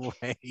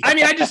giveaway. I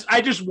mean,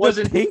 I just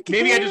wasn't,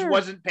 maybe hair. I just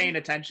wasn't paying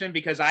attention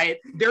because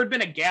there had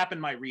been a gap in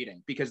my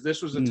reading, because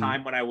this was a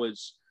time when I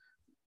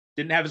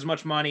didn't have as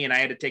much money and I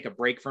had to take a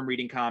break from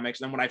reading comics.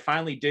 And then when I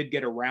finally did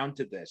get around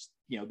to this,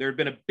 you know, there had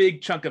been a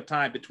big chunk of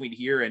time between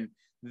here and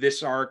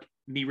this arc,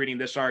 me reading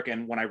this arc,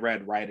 and when I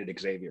read Riot at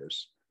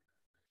Xavier's.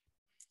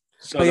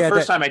 So the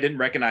first time I didn't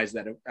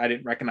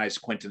recognize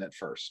Quentin at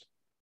first.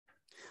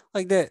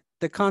 Like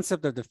the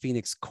concept of the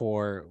Phoenix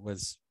Corps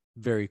was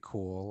very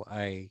cool.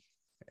 I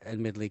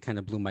admittedly kind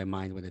of blew my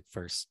mind when it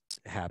first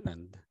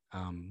happened.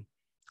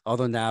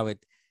 Although now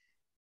it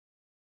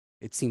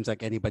seems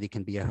like anybody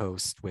can be a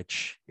host,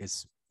 which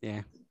is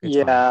fine.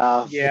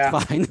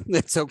 It's fine.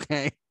 It's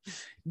okay.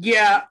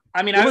 Yeah,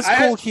 I mean, it was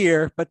cool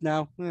here, but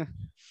now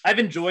I've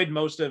enjoyed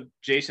most of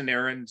Jason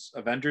Aaron's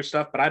Avengers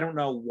stuff, but I don't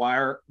know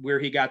where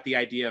he got the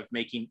idea of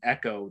making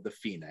Echo the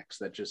Phoenix.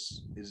 That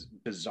just is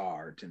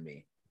bizarre to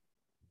me.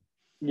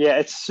 Yeah,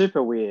 it's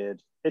super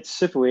weird. And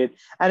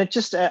it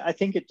just, I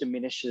think it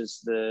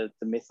diminishes the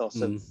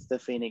mythos of the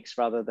Phoenix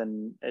rather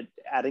than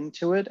adding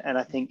to it. And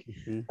I think,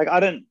 like, I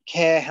don't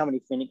care how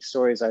many Phoenix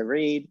stories I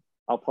read.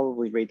 I'll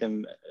probably read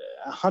them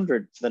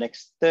 100 for the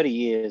next 30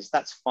 years.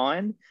 That's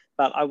fine.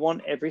 But I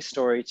want every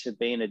story to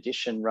be an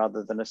addition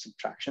rather than a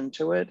subtraction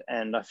to it.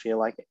 And I feel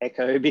like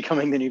Echo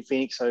becoming the new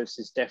Phoenix host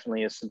is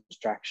definitely a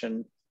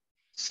subtraction.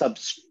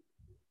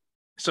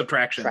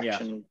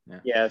 Subtraction.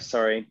 Yeah,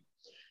 sorry.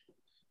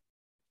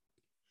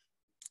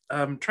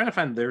 I'm trying to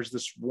find, there's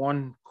this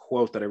one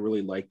quote that I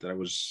really liked that I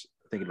was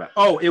thinking about.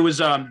 Oh, it was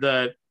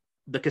the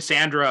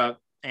Cassandra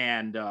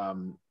and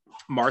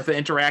Martha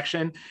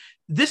interaction.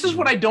 This is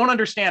what I don't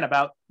understand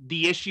about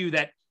the issue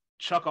that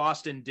Chuck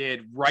Austen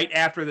did right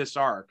after this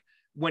arc,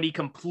 when he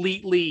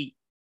completely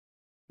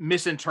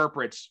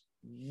misinterprets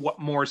what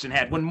Morrison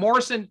had. When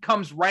Morrison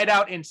comes right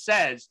out and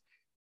says,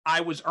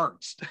 I was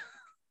Ernst.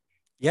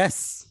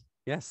 Yes,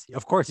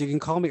 of course. You can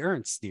call me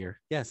Ernst,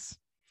 dear. Yes.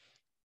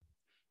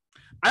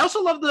 I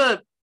also love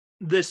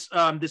this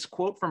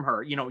quote from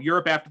her, you know,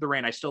 Europe after the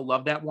rain. I still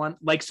love that one.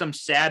 Like some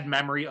sad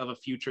memory of a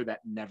future that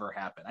never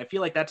happened. I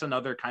feel like that's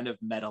another kind of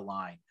meta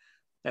line.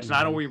 That's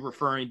not only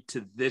referring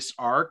to this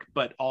arc,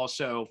 but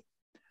also,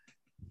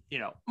 you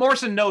know,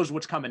 Morrison knows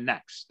what's coming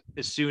next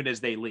as soon as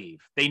they leave.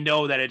 They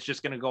know that it's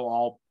just going to go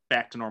all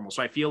back to normal.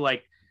 So I feel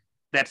like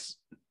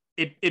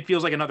it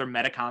feels like another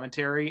meta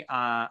commentary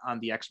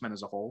on the X-Men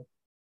as a whole.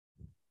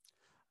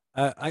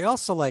 I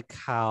also like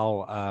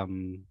how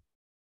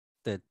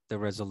the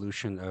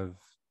resolution of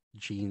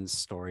Jean's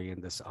story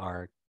in this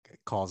arc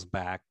calls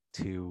back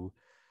to,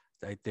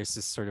 like, there's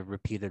this sort of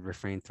repeated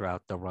refrain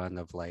throughout the run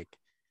of, like,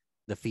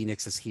 the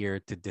Phoenix is here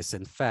to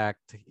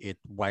disinfect. It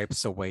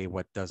wipes away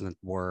what doesn't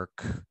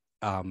work.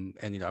 And,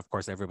 you know, of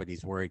course,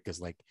 everybody's worried because,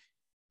 like,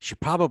 she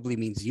probably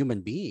means human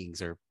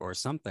beings or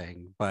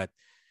something. But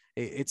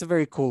it's a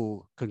very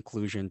cool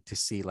conclusion to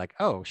see, like,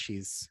 oh,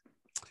 she's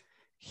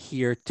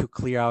here to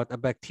clear out a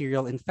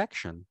bacterial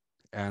infection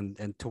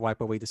and to wipe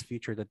away this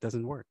future that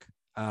doesn't work.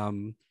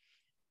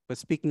 But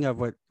speaking of,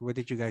 what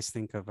did you guys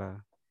think of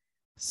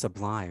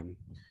Sublime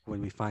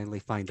when we finally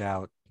find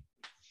out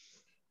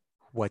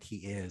what he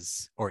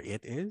is, or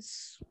it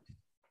is?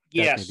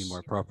 Yes. That may be more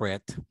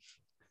appropriate.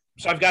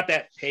 So I've got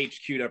that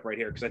page queued up right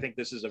here because I think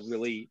this was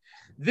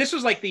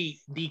like the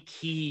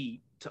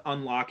key to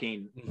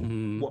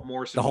unlocking what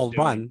Morrison the whole was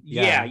doing. run.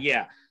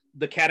 Yeah.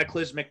 The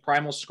cataclysmic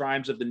primal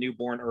scrimes of the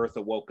newborn earth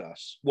woke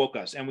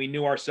us, and we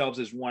knew ourselves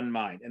as one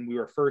mind, and we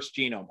were first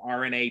genome,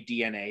 RNA,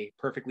 DNA,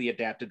 perfectly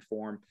adapted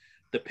form,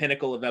 the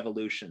pinnacle of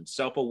evolution,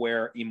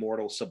 self-aware,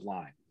 immortal,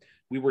 sublime.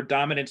 We were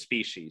dominant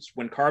species.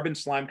 When carbon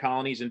slime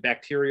colonies and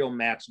bacterial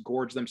mats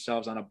gorged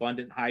themselves on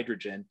abundant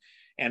hydrogen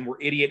and were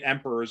idiot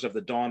emperors of the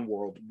dawn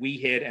world, we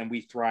hid and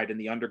we thrived in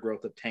the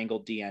undergrowth of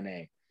tangled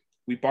DNA.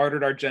 We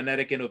bartered our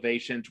genetic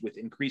innovations with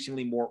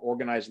increasingly more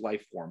organized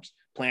life forms,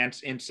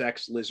 plants,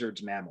 insects,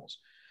 lizards, mammals.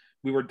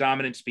 We were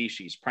dominant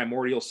species,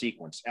 primordial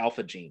sequence,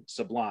 alpha gene,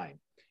 sublime.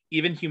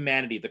 Even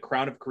humanity, the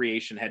crown of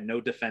creation, had no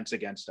defense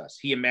against us.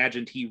 He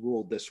imagined he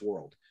ruled this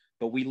world,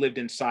 but we lived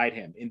inside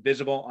him,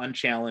 invisible,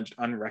 unchallenged,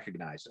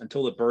 unrecognized,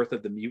 until the birth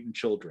of the mutant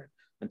children,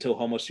 until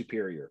Homo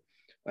Superior,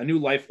 a new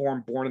life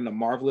form born in the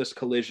marvelous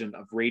collision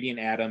of radiant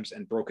atoms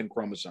and broken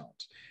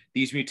chromosomes.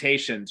 These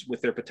mutations,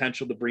 with their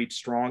potential to breed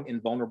strong,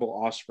 invulnerable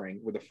offspring,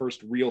 were the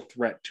first real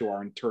threat to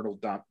our internal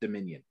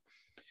dominion.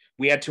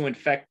 We had to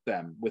infect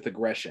them with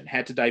aggression,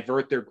 had to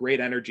divert their great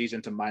energies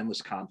into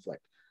mindless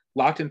conflict.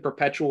 Locked in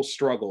perpetual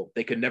struggle,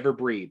 they could never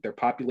breed. Their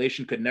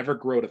population could never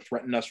grow to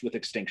threaten us with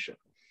extinction.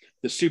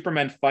 The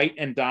Supermen fight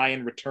and die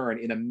in return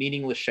in a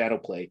meaningless shadow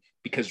play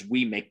because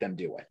we make them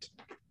do it.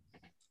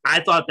 I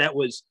thought that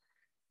was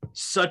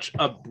such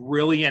a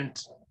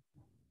brilliant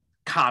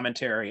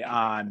commentary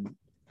on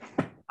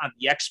on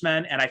the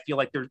X-Men, and I feel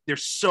like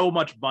there's so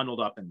much bundled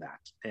up in that,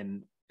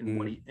 in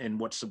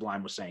what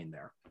Sublime was saying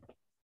there.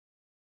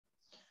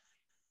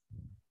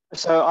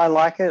 So I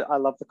like it. I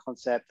love the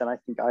concept, and I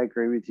think I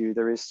agree with you.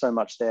 There is so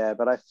much there,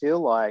 but I feel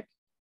like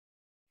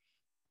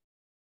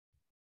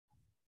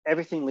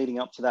everything leading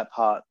up to that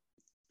part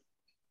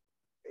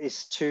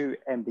is too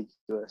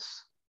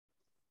ambiguous.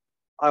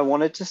 I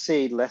wanted to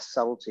see less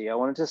subtlety. I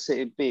wanted to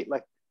see it be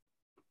like,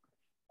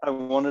 I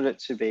wanted it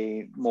to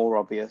be more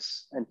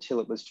obvious until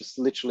it was just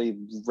literally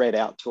read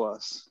out to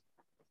us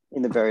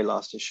in the very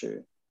last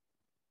issue.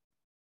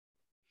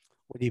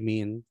 What do you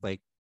mean?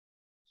 Like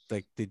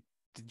did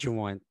you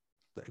want,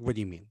 like, what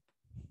do you mean?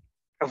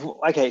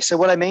 Okay, so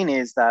what I mean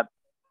is that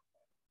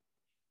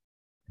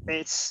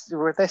it's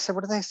what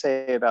do they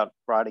say about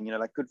writing? You know,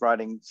 like good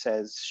writing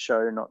says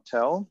show, not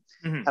tell.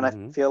 Mm-hmm. And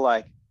I feel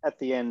like at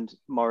the end,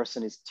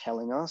 Morrison is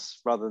telling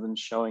us rather than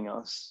showing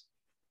us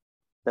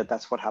that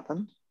that's what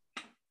happened.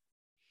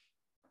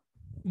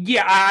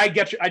 Yeah, I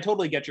get you. I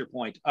totally get your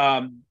point.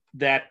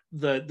 That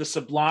the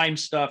Sublime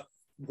stuff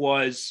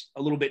was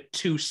a little bit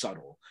too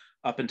subtle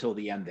up until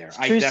the end there. It's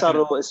too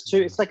subtle.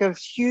 It's like a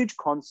huge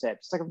concept.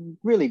 It's like a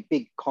really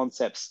big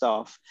concept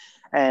stuff.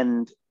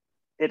 And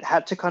it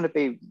had to kind of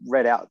be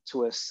read out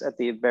to us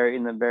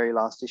in the very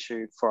last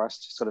issue for us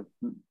to sort of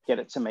get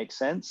it to make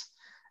sense.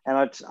 And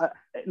I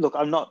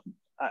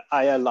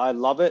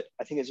love it.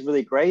 I think it's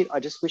really great. I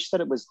just wish that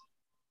it was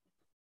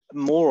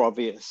more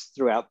obvious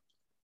throughout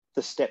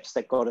the steps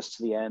that got us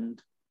to the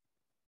end.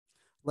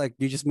 Like,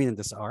 you just mean in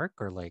this arc,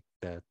 or like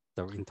the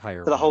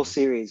entire for the whole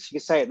series? You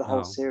could say it the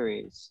whole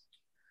series.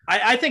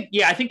 I think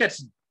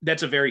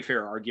that's a very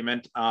fair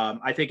argument.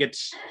 I think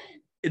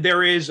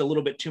there is a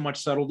little bit too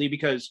much subtlety,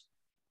 because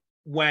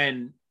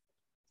when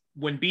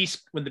the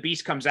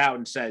Beast comes out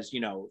and says,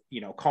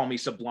 call me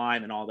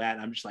Sublime and all that,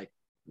 and I'm just like,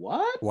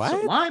 what?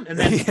 Sublime? And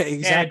then yeah,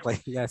 exactly.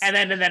 Yes. And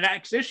then in the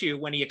next issue,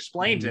 when he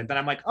explains it, then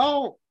I'm like,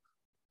 oh,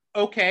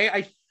 okay,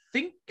 I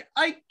think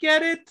I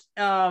get it.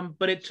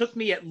 But it took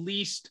me at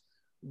least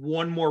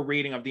one more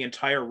reading of the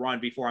entire run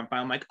before I'm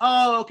finally like,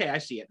 oh, okay, I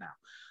see it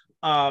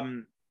now.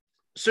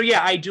 So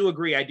yeah, I do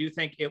agree. I do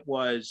think it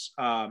was,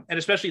 and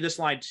especially this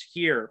line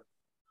here,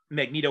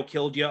 Magneto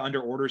killed you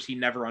under orders he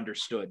never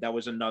understood. That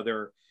was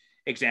another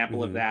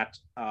example of that.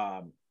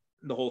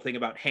 The whole thing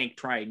about Hank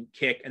trying to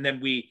kick, and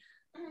then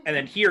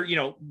here,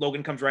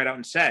 Logan comes right out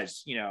and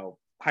says,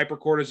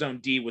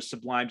 hypercortisone D was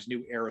Sublime's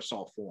new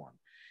aerosol form.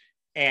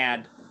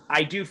 And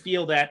I do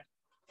feel that,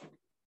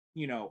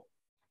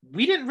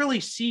 we didn't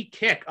really see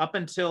Kick up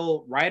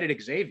until Riot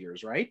at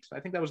Xavier's, right? I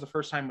think that was the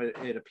first time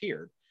it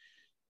appeared.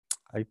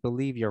 I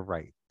believe you're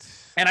right.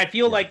 And I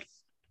feel like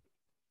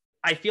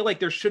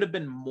there should have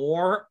been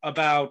more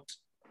about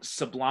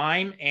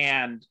Sublime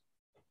and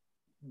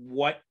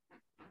what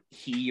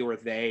he or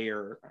they,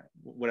 or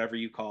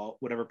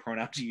whatever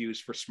pronouns you use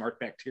for smart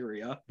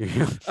bacteria,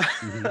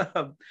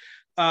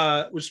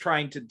 was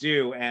trying to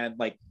do. And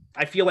like,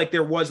 I feel like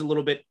there was a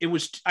little bit,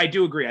 I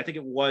do agree. I think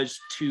it was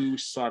too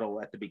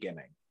subtle at the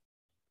beginning.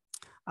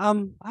 I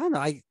don't know.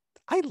 I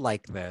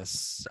like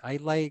this.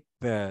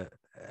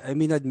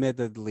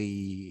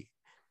 Admittedly,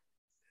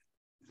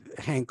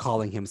 Hank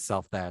calling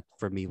himself that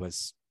for me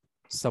was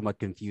somewhat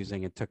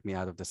confusing. It took me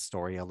out of the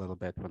story a little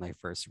bit when I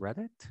first read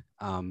it.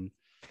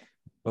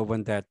 But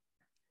when that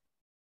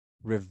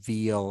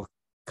reveal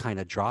kind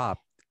of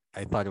dropped,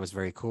 I thought it was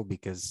very cool,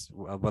 because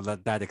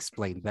that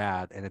explained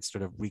that, and it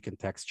sort of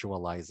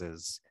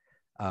recontextualizes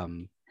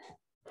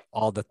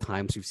all the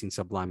times we've seen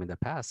Sublime in the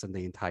past and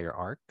the entire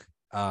arc.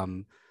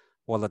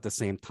 While at the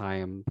same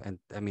time, and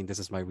I mean, this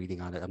is my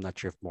reading on it, I'm not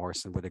sure if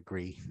Morrison would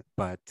agree,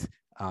 but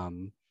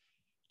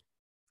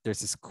there's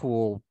this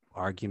cool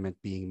argument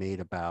being made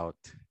about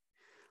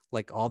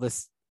like all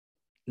this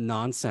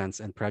nonsense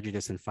and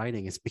prejudice in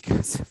fighting is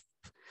because of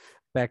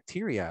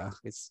bacteria.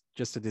 It's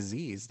just a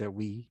disease that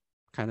we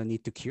kind of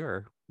need to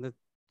cure. That's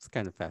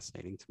kind of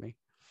fascinating to me.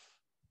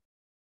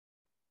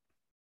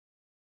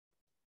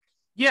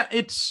 Yeah,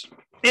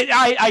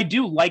 I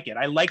do like it.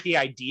 I like the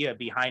idea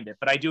behind it,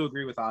 but I do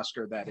agree with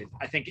Oscar that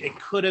I think there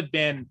could have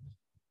been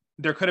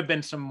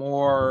some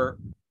more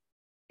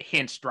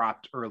hints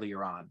dropped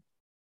earlier on.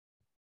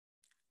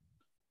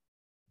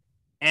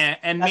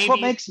 And that's maybe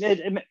what makes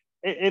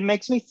it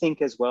makes me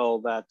think as well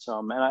that,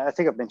 and I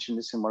think I've mentioned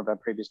this in one of our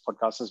previous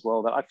podcasts as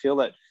well, that I feel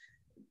that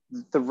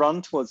the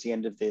run towards the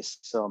end of this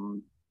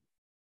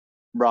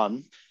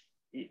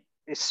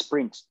this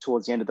sprint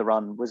towards the end of the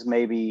run was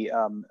maybe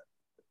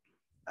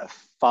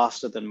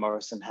faster than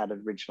Morrison had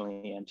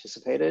originally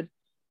anticipated.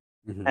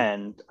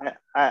 And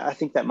I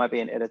think that might be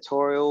an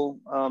editorial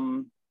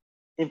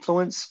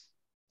influence,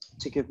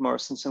 to give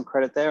Morrison some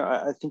credit there.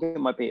 I think it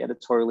might be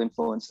editorial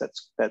influence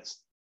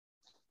that's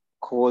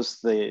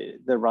caused the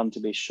run to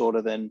be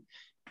shorter than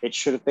it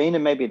should have been,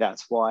 and maybe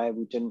that's why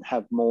we didn't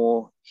have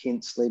more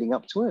hints leading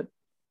up to it.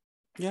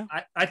 Yeah,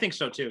 I think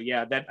so too.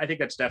 Yeah, I think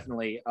that's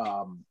definitely.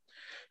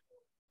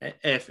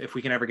 If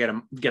we can ever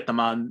get them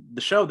on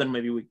the show, then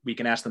maybe we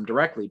can ask them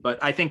directly. But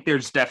I think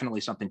there's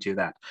definitely something to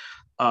that.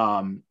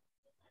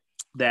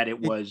 That it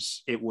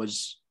was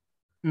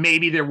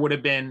maybe there would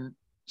have been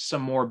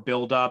some more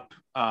buildup.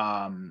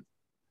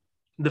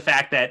 The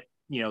fact that,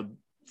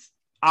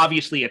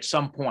 obviously at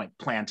some point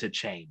plans had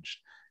changed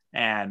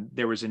and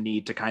there was a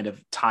need to kind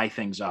of tie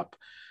things up.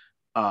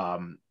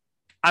 I'm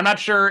not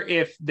sure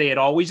if they had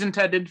always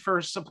intended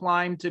for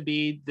Sublime to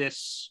be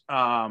this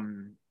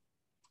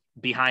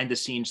behind the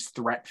scenes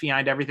threat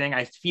behind everything.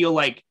 I feel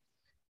like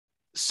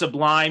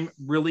Sublime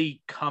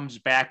really comes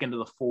back into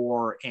the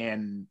fore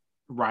in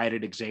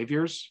Riot at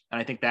Xavier's. And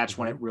I think that's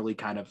when it really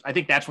I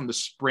think that's when the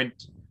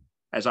sprint,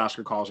 as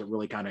Oscar calls it,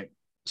 really kind of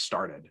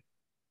started.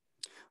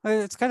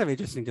 It's kind of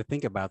interesting to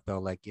think about, though,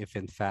 like if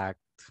in fact,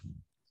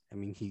 I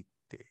mean,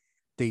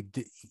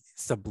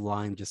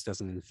 Sublime just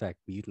doesn't infect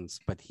mutants,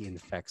 but he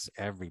infects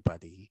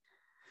everybody.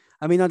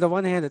 I mean, on the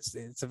one hand,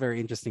 it's a very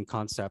interesting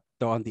concept,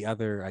 though on the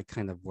other, I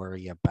kind of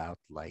worry about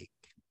like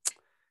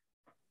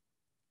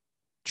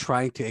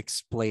trying to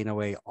explain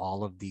away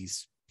all of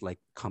these like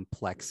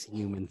complex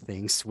human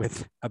things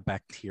with a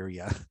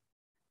bacteria.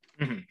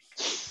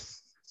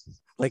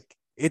 Like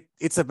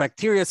it's a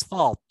bacteria's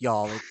fault,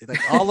 y'all.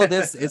 Like all of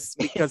this is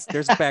because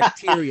there's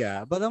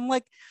bacteria. But I'm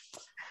like,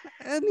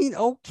 I mean,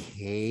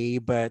 okay,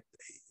 but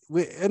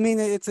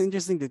it's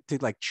interesting to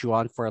like chew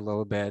on for a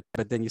little bit,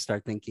 but then you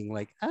start thinking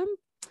like, I'm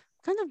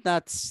kind of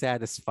not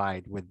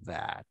satisfied with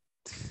that.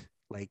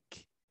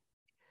 Like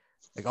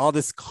all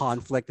this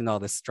conflict and all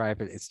this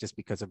strife, it's just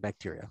because of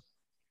bacteria.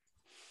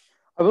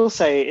 I will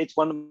say it's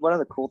one of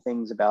the cool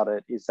things about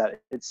it is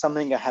that it's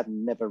something I have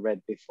never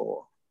read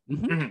before.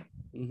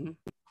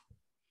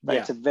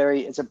 Like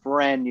it's a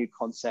brand new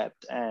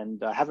concept,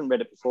 and I haven't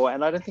read it before,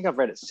 and I don't think I've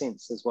read it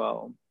since as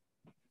well.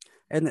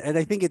 And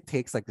I think it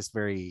takes like this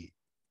very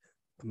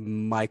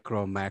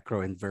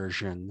macro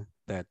inversion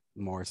that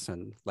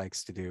Morrison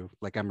likes to do.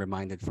 Like I'm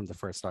reminded from the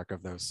first arc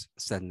of those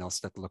Sentinels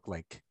that look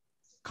like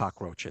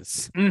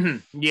cockroaches.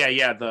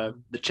 Yeah, the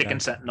chicken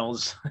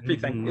sentinels,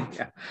 everything.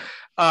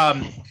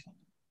 And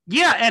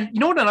you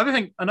know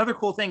what? Another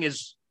cool thing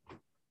is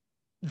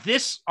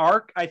this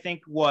arc, I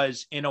think,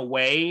 was in a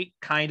way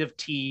kind of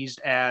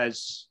teased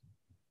as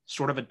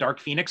sort of a Dark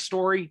Phoenix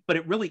story, but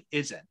it really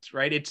isn't,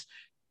 right?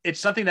 It's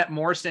something that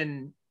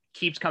Morrison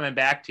keeps coming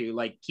back to,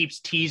 like keeps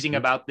teasing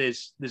about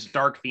this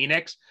Dark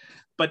Phoenix,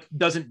 but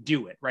doesn't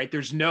do it, right?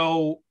 There's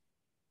no,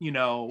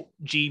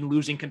 Jean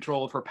losing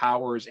control of her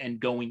powers and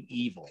going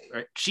evil,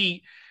 right?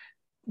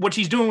 What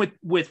she's doing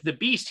with the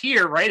Beast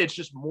here, right? It's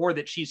just more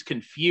that she's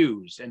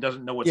confused and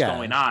doesn't know what's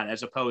going on,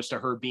 as opposed to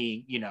her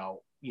being,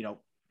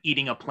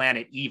 eating a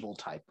planet evil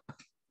type.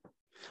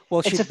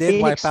 Well, she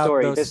did wipe out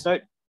story. those.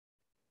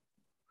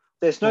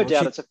 There's no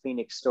doubt it's a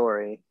Phoenix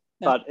story,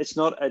 but it's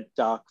not a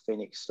Dark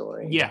Phoenix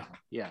story. Yeah.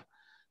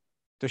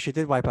 So she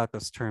did wipe out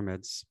those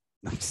Termids.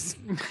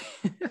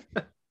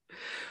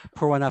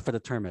 Pour one out for the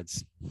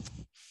Termids.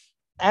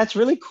 And it's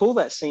really cool,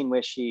 that scene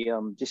where she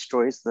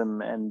destroys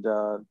them and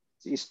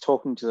is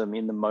talking to them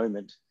in the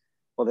moment.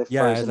 Or they're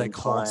frozen in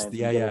time.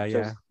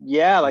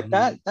 Yeah, like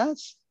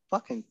that's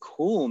fucking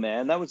cool,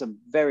 man. That was a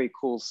very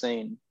cool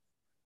scene.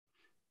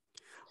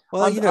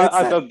 Well,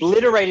 I've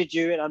obliterated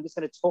you, and I'm just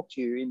going to talk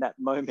to you in that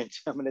moment.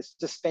 I'm going to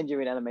just spend you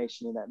in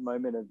animation in that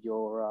moment of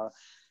your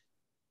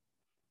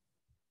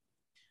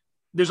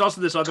there's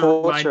also this other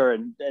torture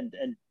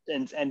line,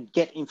 and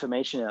get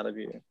information out of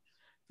you.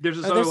 There's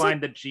this other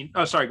line that Jean.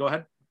 Oh, sorry. Go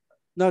ahead.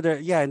 No,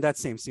 in that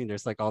same scene,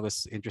 there's like all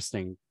this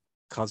interesting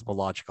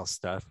cosmological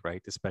stuff,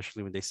 right?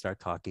 Especially when they start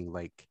talking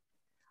like,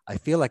 I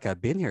feel like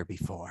I've been here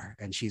before.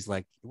 And she's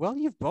like, well,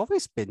 you've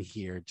always been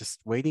here, just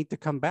waiting to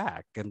come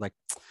back. And like,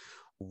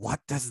 what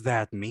does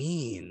that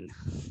mean?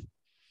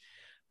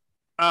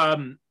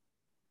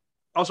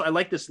 Also, I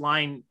like this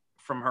line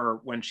from her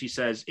when she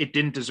says, it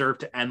didn't deserve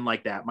to end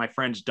like that. My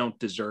friends don't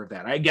deserve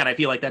that. I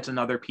feel like that's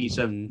another piece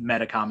of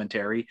meta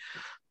commentary.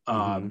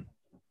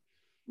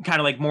 Kind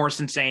of like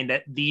Morrison saying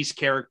that these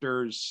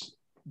characters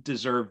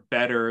deserve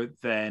better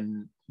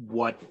than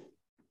the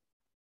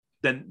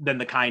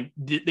kind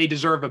they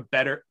deserve a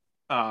better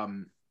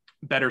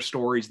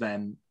stories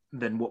than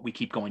what we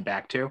keep going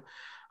back to.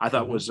 I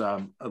thought was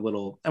a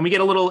little, and we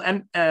get a little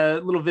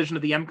vision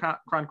of the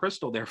M'Kraan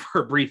crystal there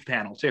for a brief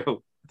panel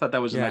too. I thought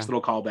that was a nice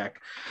little callback.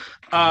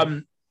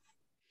 Well,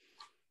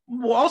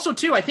 also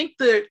too, I think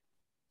that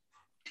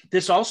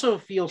this also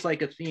feels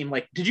like a theme.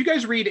 Like, did you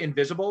guys read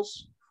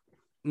Invisibles?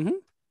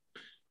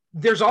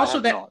 There's also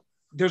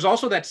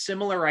that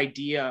similar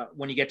idea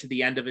when you get to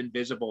the end of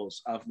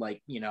Invisibles of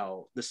like,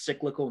 the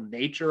cyclical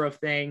nature of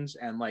things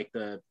and like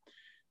the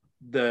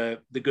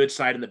good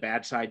side and the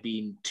bad side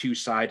being two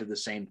sides of the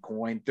same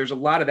coin. There's a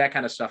lot of that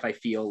kind of stuff I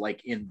feel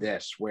like in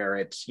this, where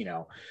it's,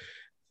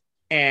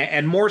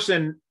 and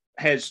Morrison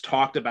has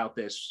talked about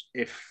this.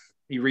 If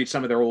you read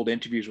some of their old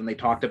interviews when they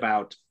talked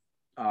about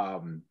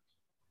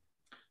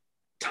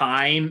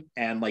time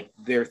and like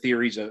their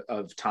theories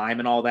of time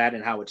and all that,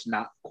 and how it's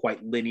not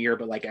quite linear,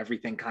 but like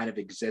everything kind of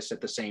exists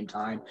at the same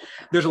time.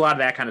 There's a lot of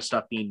that kind of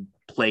stuff being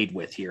played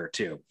with here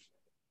too.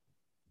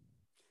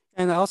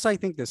 And also, I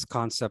think this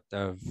concept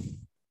of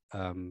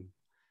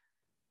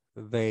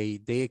they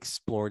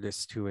explore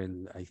this too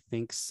in, I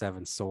think,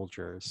 Seven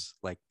Soldiers,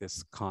 like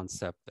this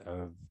concept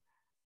of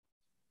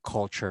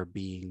culture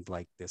being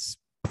like this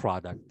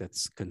product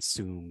that's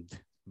consumed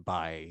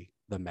by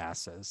the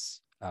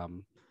masses.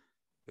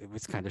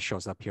 It kind of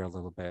shows up here a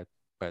little bit,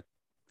 but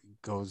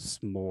goes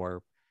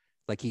more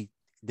like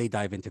they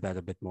dive into that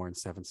a bit more in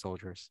Seven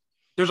Soldiers.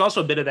 There's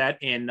also a bit of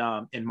that in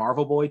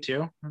Marvel Boy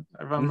too,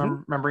 if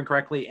I'm remembering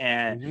correctly,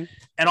 and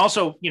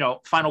also, you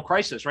know, Final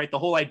Crisis, right? The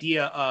whole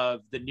idea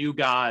of the new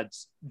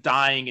gods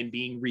dying and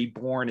being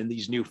reborn in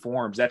these new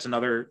forms. That's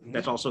another.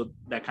 That's also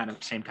that kind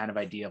of same kind of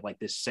idea of like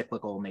this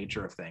cyclical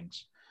nature of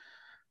things.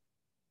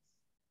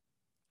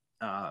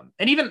 And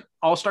even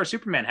All-Star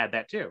Superman had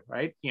that too,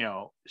 right? You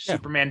know,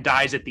 Superman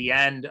dies at the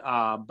end,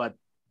 but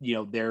you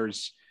know,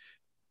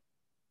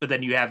 but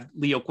then you have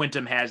Leo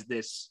Quintum has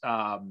this.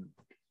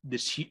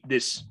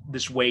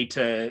 This way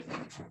to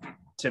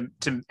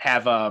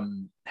have a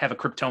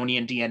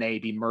Kryptonian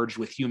DNA be merged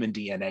with human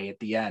DNA at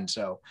the end.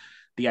 So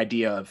the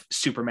idea of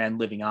Superman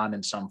living on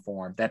in some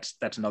form, that's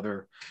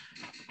another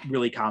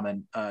really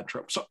common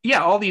trope. So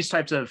yeah, all these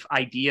types of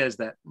ideas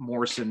that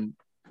Morrison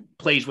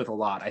plays with a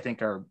lot, I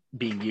think, are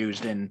being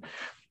used in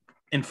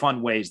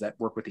fun ways that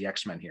work with the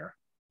X-Men here.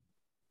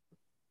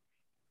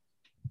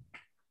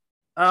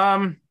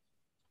 What'd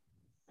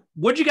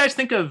you guys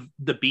think of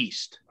the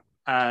Beast?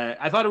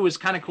 I thought it was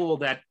kind of cool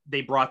that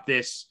they brought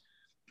this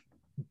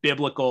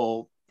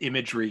biblical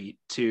imagery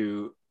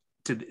to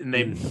and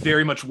they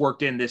very much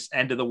worked in this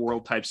end of the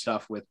world type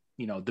stuff with,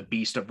 you know, the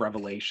Beast of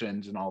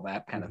Revelations and all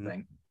that kind of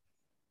thing.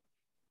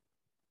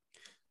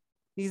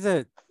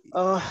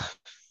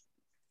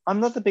 I'm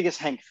not the biggest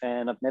Hank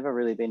fan. I've never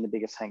really been the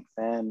biggest Hank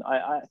fan.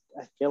 I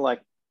feel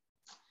like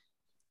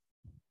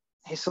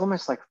he's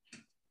almost like,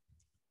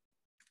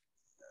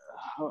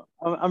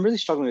 I'm really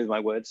struggling with my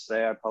words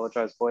today. I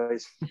apologize,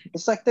 boys.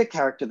 It's like the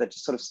character that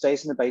just sort of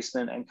stays in the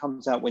basement and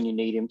comes out when you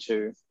need him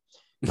to.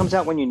 Comes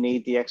out when you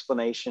need the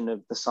explanation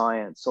of the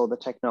science or the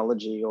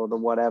technology or the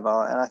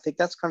whatever. And I think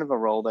that's kind of a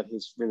role that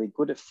he's really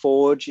good at.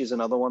 Forge is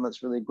another one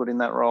that's really good in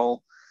that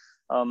role.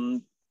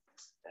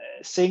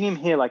 Seeing him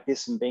here like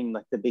this and being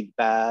like the big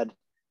bad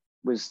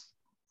was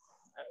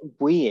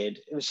weird.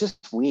 It was just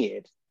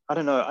weird. I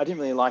don't know. I didn't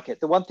really like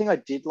it. The one thing I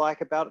did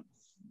like about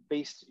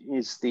Beast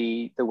is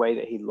the way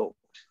that he looked.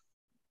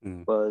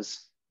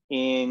 Was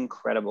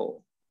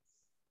incredible.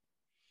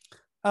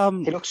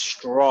 He looks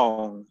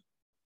strong.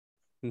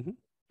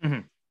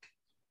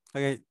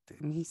 Okay,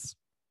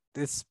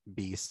 this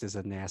Beast is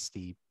a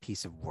nasty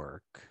piece of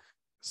work.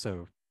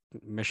 So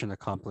mission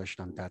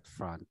accomplished on that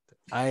front.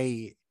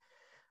 I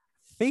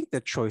think the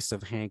choice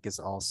of Hank is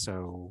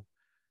also,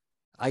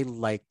 I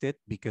liked it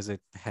because it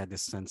had a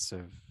sense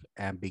of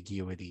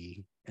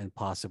ambiguity and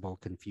possible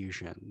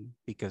confusion,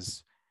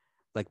 because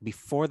like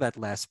before that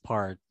last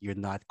part,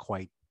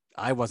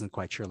 I wasn't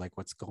quite sure like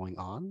what's going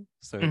on.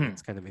 So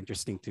it's kind of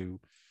interesting to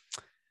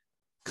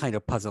kind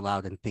of puzzle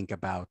out and think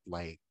about,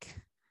 like,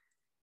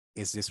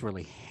 is this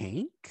really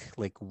Hank?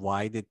 Like,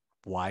 why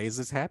is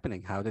this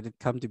happening? How did it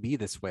come to be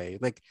this way?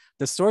 Like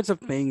the sorts of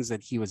things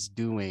that he was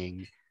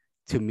doing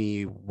to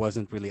me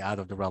wasn't really out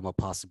of the realm of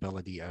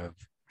possibility of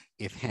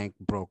if Hank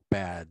broke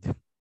bad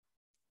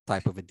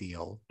type of a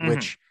deal,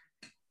 which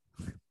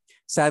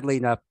sadly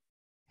enough,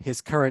 his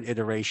current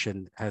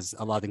iteration has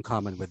a lot in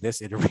common with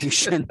this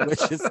iteration,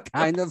 which is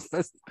kind of,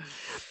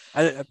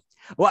 I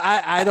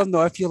don't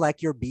know if you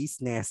like your Beast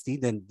nasty,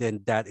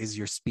 then that is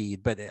your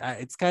speed. But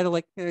it's kind of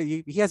like, you know,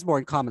 he has more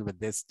in common with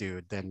this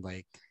dude than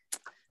like.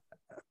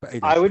 You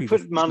know, I would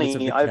put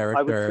money.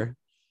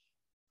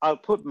 I'll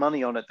put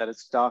money on it that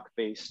it's Dark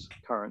Beast.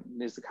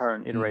 The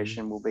current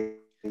iteration will be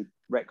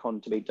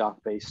retconned to be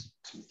Dark Beast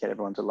to get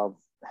everyone to love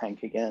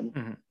Hank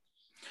again.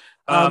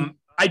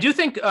 I do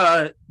think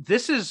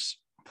this is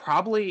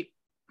probably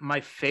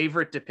my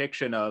favorite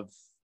depiction of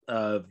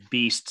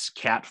Beast's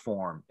cat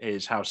form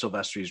is how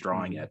Silvestri's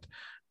drawing it.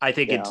 I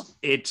think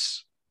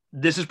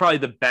this is probably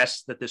the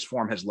best that this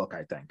form has looked,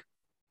 I think.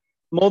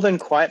 More than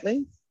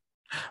Quietly?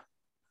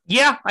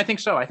 Yeah, I think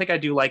so. I think I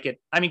do like it.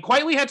 I mean,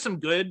 Quietly had some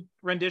good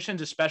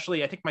renditions,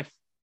 especially I think my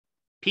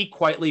peak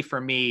Quietly for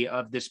me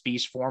of this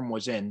Beast form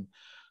was in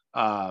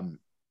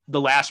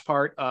the last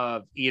part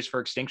of E is for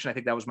Extinction. I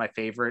think that was my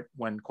favorite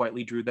when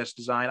Quietly drew this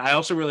design. I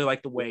also really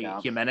like the way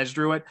Jimenez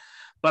drew it,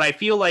 but I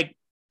feel like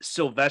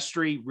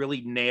Silvestri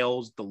really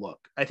nails the look.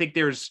 I think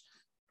there's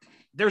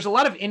a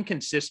lot of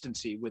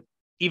inconsistency with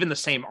even the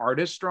same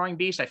artist drawing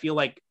Beast. I feel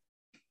like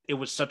it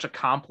was such a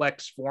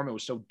complex form. It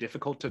was so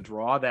difficult to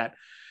draw that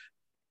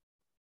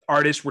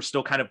artists were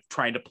still kind of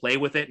trying to play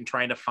with it and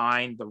trying to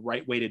find the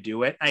right way to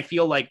do it. I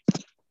feel like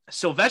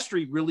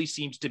Silvestri really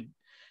seems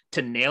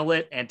to nail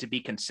it and to be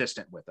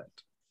consistent with it.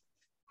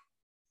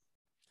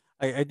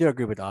 I do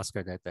agree with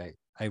Oscar that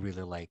I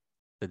really like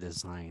the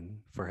design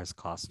for his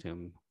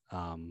costume.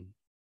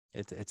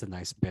 It's a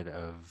nice bit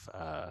of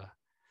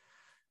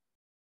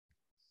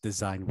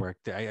design work.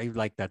 I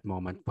like that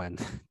moment when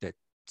that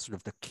sort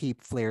of the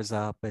cape flares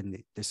up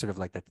and there's sort of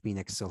like that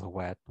Phoenix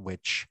silhouette,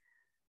 which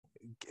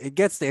it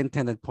gets the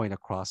intended point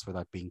across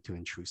without being too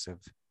intrusive.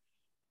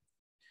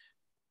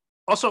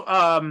 Also,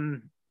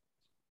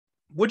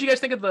 what do you guys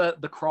think of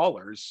the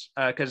crawlers?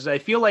 Because I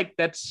feel like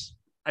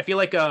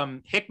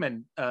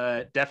Hickman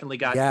definitely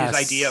got his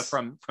idea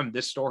from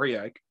this story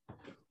arc.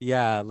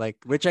 Yeah, like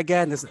which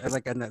again is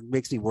like, and that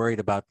makes me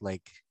worried about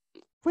like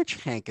which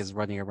Hank is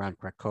running around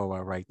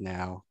Krakoa right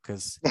now,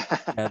 because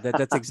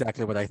that's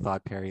exactly what I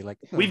thought, Perry. Like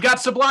we've got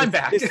Sublime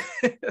back.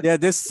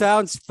 This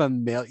sounds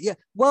familiar. Yeah,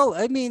 well,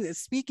 I mean,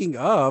 speaking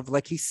of,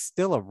 like he's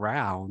still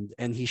around,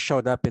 and he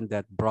showed up in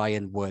that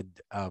Brian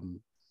Wood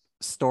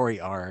story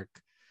arc.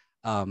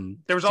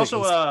 There was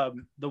also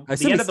the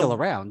end of still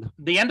around.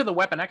 The end of the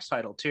Weapon X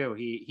title too.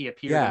 He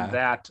appeared in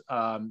that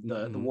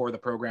the War of the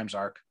Programs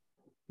arc.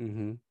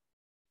 Mm-hmm.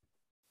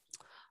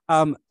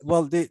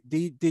 Well,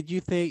 did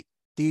you think?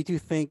 Do you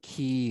think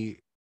again,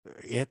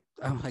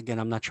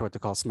 I'm not sure what to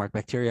call Smart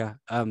Bacteria,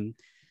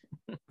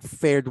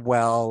 fared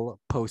well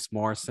post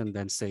Morrison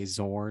than say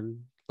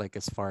Zorn, like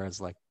as far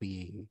as like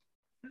being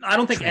I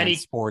don't think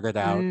transported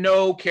out?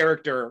 No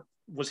character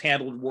was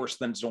handled worse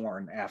than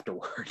Zorn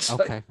afterwards.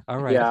 Okay, all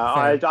right. Yeah,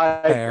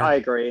 I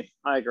agree.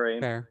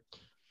 Fair.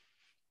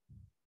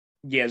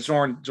 Yeah,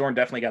 Zorn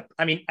definitely got.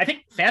 I mean, I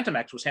think Phantom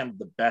X was handled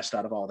the best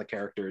out of all the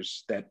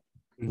characters that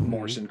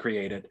Morrison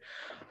created.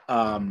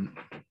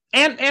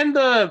 And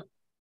the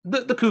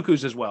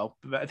Cuckoos as well.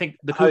 I think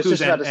the Cuckoos. I was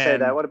just about to say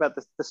that. What about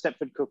the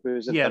Stepford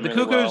Cuckoos? Yeah, the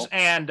Cuckoos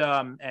and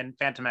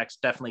Phantom X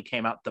definitely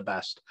came out the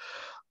best.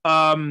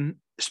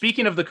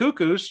 Speaking of the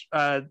Cuckoos,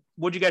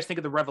 what do you guys think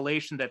of the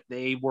revelation that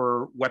they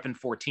were Weapon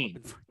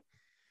 14?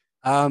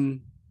 Well,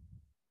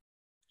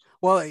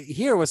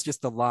 here was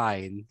just the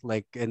line,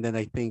 like, and then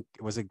I think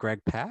was it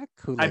Greg Pak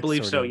who, like, I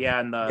believe so, yeah,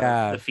 in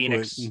the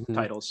Phoenix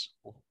titles.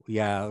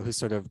 Yeah, who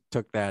sort of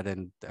took that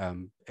and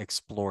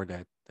explored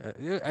it.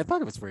 I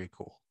thought it was very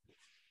cool.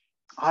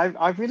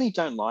 I really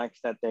don't like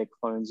that they're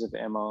clones of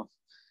Emma.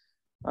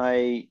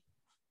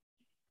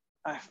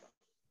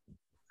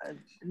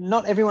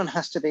 Not everyone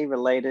has to be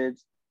related.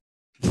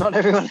 Not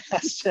everyone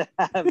has to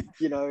have,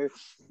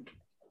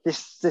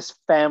 this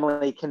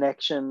family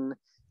connection.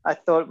 I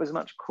thought it was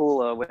much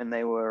cooler when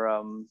they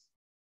were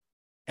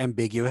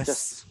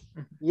ambiguous.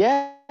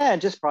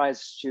 Just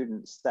prize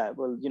students that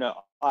were,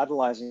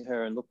 idolizing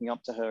her and looking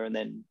up to her and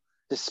then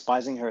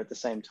despising her at the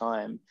same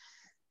time.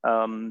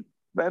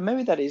 But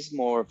maybe that is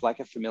more of like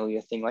a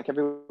familiar thing. Like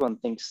everyone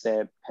thinks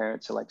their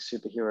parents are like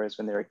superheroes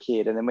when they're a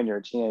kid, and then when you're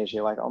a teenager,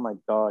 you're like, oh my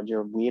god,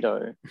 you're a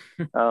weirdo.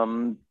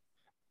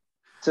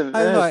 So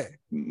a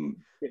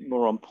bit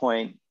more on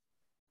point.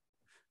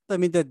 I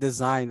mean, the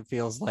design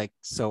feels like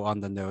so on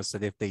the nose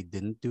that if they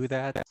didn't do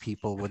that,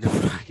 people would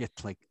riot.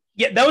 Like,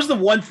 yeah, that was the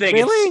one thing.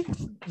 Really?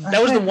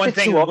 That was the one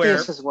thing where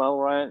as well,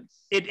 right?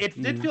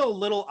 It did feel a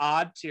little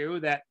odd too.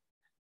 That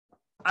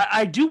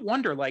I do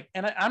wonder, like,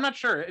 and I'm not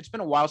sure. It's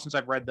been a while since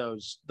I've read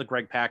the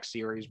Greg Pak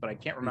series, but I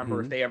can't remember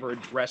if they ever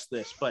addressed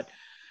this. But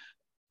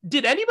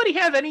did anybody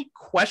have any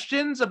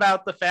questions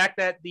about the fact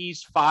that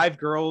these 5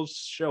 girls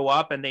show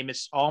up and they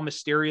all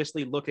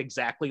mysteriously look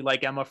exactly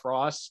like Emma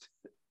Frost?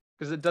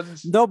 Because it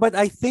doesn't. No, but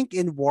I think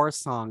in War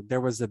Song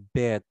there was a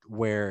bit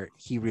where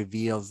he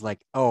reveals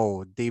like,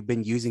 oh, they've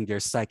been using their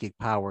psychic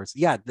powers.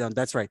 Yeah, no,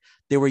 that's right.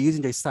 They were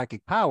using their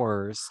psychic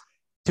powers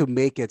to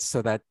make it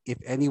so that if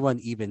anyone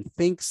even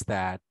thinks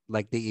that,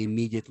 like, they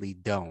immediately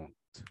don't.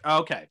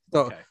 Okay.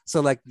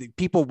 So like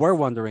people were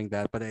wondering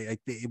that, but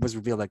it was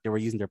revealed like they were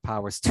using their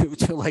powers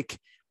to like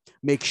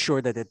make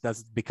sure that it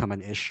doesn't become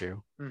an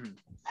issue. Mm-hmm.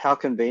 How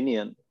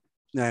convenient.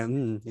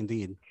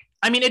 Indeed.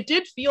 I mean, it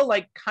did feel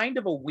like kind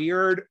of a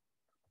weird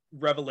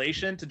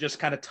revelation to just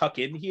kind of tuck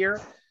in here,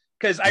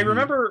 because I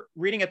remember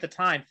reading at the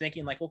time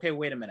thinking like, okay,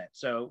 wait a minute.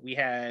 So we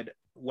had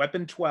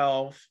Weapon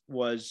 12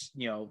 was,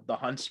 the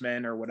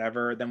Huntsman or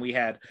whatever. Then we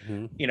had,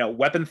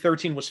 Weapon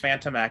 13 was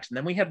Phantom X, and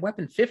then we had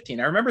Weapon 15.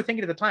 I remember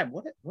thinking at the time,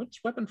 what's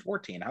Weapon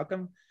 14? How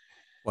come?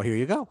 Well, here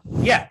you go.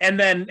 Yeah, and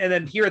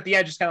then here at the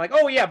edge, it's kind of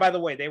like, oh yeah, by the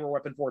way, they were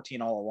Weapon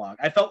 14 all along.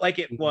 I felt like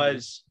it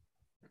was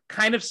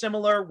kind of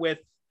similar with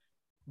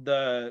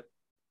the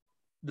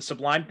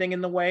Sublime thing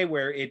in the way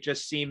where it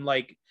just seemed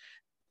like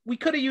we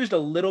could have used a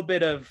little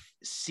bit of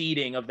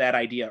seeding of that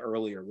idea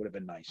earlier. Would have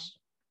been nice.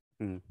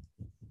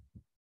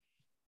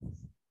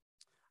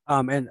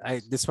 And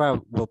this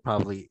one will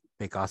probably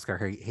make Oscar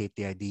hate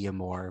the idea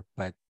more,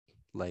 but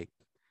like,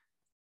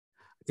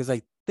 because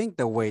I think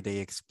the way they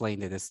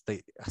explained it is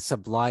the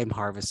Sublime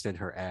harvested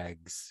her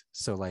eggs,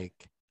 so like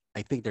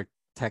I think they're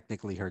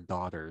technically her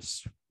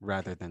daughters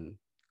rather than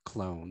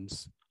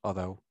clones.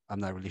 Although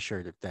I'm not really sure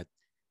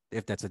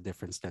if that's a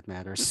difference that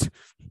matters.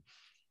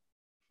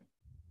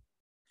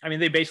 I mean,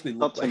 they basically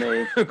look not to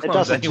like me. It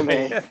doesn't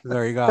anyway. to me.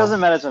 There you go. It doesn't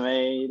matter to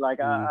me. Like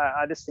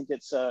I just think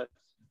it's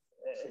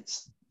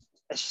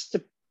just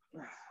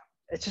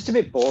a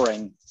bit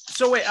boring.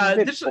 So wait,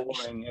 this is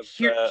boring of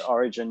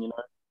origin,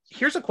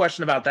 Here's a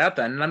question about that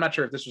then, and I'm not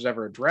sure if this was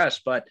ever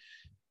addressed, but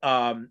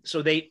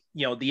so they,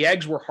 the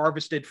eggs were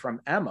harvested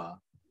from Emma.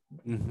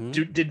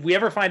 Did we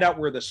ever find out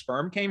where the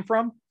sperm came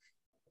from?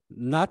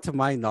 Not to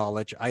my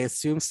knowledge. I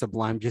assume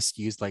Sublime just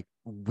used like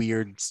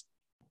weird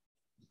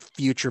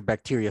future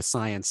bacteria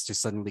science to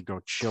suddenly grow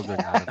children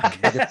out of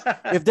him.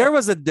 But if there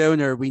was a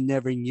donor we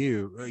never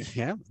knew,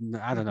 yeah,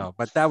 I don't know,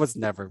 but that was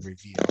never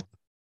revealed.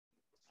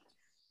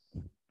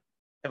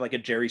 Have like a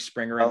Jerry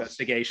Springer Oh.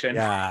 investigation.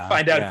 Yeah,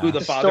 Find out who the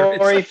It's a father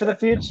story is. for the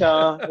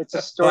future. It's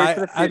a story Well, for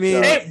the future. I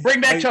mean- Hey,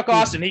 bring back I- Chuck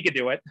Austin. He could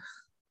do it.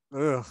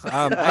 Ugh,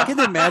 I can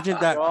imagine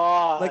that.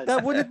 God. Like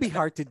that wouldn't be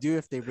hard to do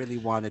if they really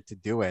wanted to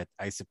do it,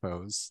 I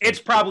suppose. It's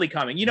probably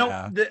coming. You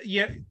know,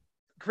 Yeah.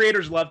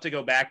 creators love to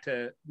go back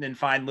to and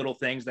find little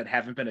things that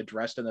haven't been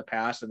addressed in the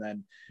past and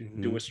then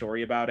Mhm. do a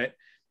story about it.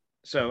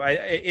 So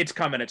it's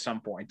coming at some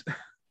point.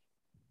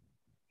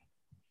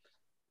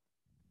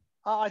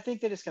 I think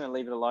they're just going to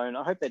leave it alone.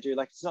 I hope they do.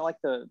 Like, it's not like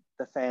the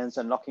fans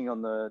are knocking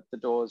on the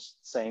doors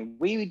saying,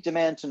 we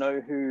demand to know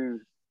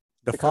who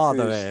The the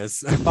father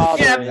cuckoo's is.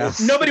 father Yeah,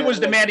 is. nobody was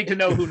Like, demanding to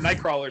know who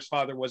Nightcrawler's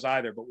father was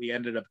either, but we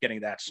ended up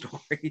getting that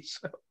story.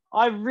 So.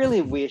 I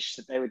really wish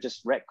that they would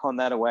just retcon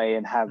that away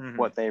and have Mhm.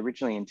 what they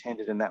originally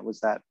intended, and that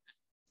was that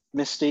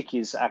Mystique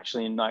is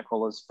actually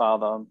Nightcrawler's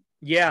father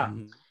Yeah,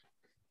 Mhm.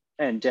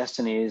 and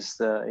Destiny is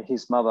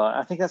his mother.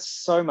 I think that's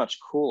so much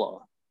cooler.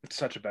 it's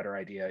such a better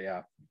idea.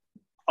 Yeah.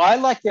 I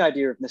like the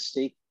idea of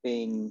Mystique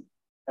being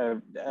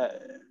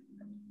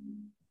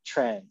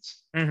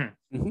trans, Mhm.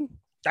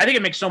 I think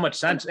it makes so much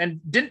sense. And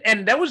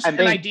that was And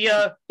an being-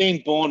 idea.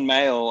 being born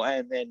male,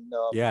 and then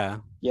Yeah.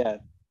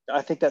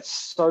 I think that's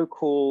so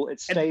cool. It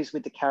stays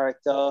with the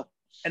character.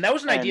 And that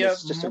was an And idea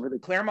it's just a really-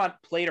 Claremont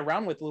played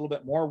around with a little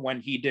bit more when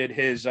he did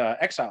his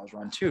Exiles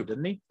run too,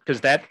 didn't he? Because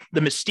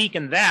the mystique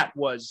in that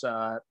was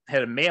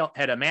had a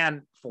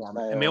man form,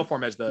 a male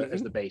form as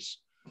the base.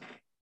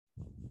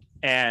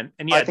 And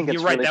yeah, I think it's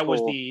you're right. really That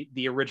was cool.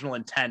 the original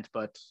intent,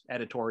 but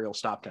editorial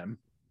stopped him.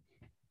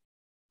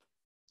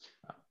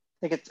 I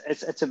think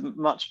it's a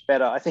much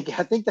better. I think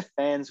the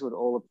fans would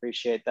all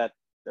appreciate that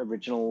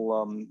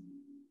original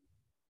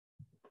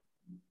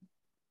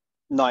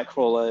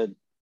Nightcrawler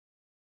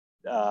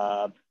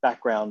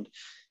background,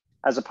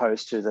 as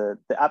opposed to the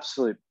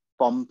absolute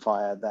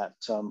bonfire that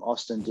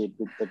Austin did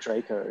with the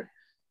Draco,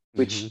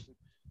 which Mhm.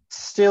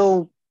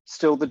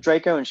 still the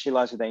Draco and She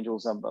Lies with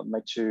Angels are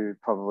my two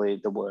probably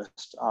the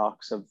worst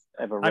arcs I've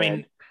ever read. I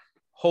mean,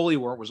 Holy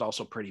War was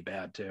also pretty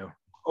bad too.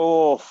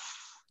 Oh,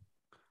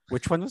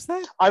 Which one was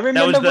that? I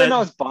remember was when I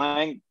was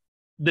buying.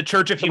 The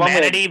Church of The one where-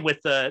 Humanity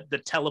with the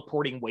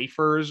teleporting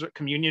wafers,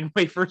 communion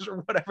wafers, or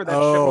whatever that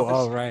shit Oh,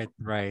 was.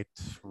 right.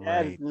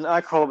 And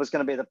Nightcrawler was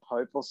going to be the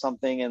Pope or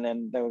something, and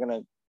then they were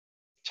going to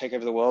take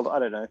over the world. I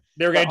don't know.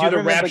 They were going to But do I the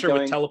remember rapture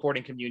going- with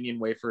teleporting communion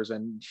wafers,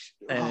 and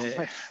Oh, God,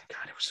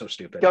 it was so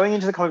stupid. going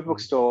into the comic book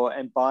store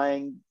and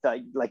buying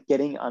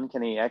getting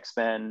Uncanny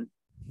X-Men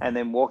and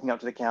then walking up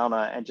to the counter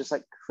and just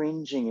like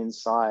cringing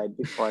inside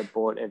before I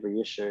bought every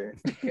issue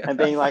and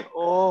being like,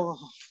 oh,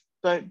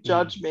 don't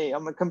judge me,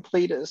 I'm a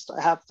completist,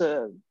 I have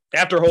to.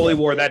 After Holy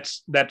War,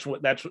 that's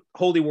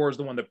Holy War is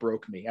the one that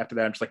broke me. After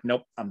that, I'm just like,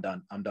 nope, I'm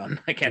done.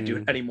 I can't do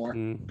it anymore.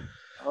 Mhm.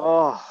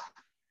 Oh,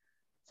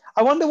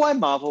 I wonder why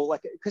Marvel,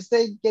 because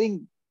they're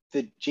getting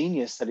the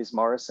genius that is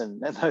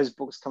Morrison and those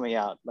books coming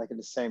out at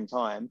the same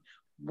time.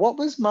 What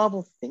was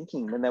Marvel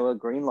thinking when they were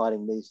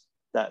greenlighting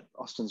that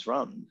Austin's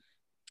run?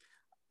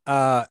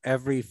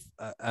 Every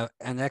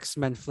an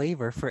X-Men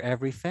flavor for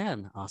every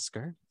fan,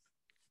 Oscar.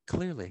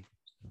 Clearly.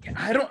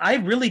 I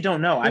really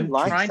don't know. I'm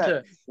likes trying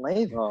that to.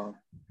 flavor.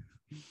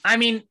 I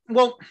mean,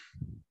 well,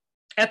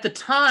 at the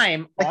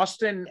time,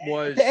 Austin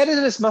was. The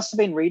editors must have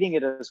been reading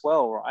it as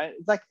well, right?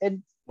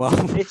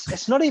 Well,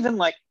 It's not even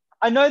like,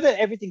 I know that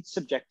everything's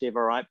subjective,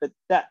 all right, but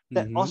that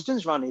Mhm.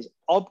 Austin's run is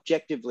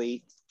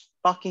objectively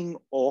fucking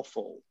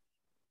awful.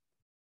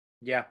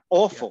 Yeah.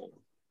 Awful.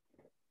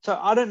 So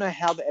I don't know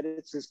how the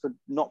editors could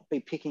not be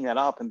picking that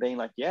up and being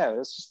like, yeah,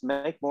 let's just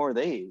make more of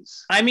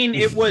these. I mean,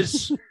 it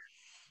was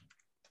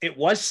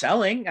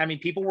selling. I mean,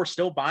 people were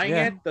still buying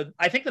Yeah. it.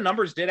 I think the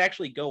numbers did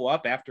actually go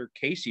up after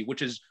Casey,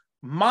 which is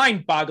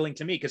mind-boggling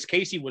to me because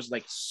Casey was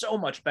like so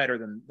much better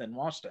than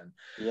Austin.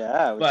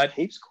 Yeah, it was But-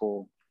 heaps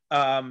cool.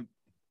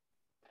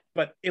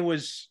 But it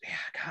was,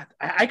 God,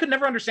 I could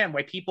never understand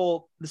why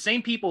the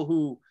same people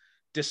who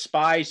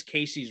despise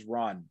Casey's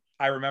run,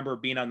 I remember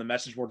being on the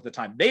message board at the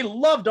time, they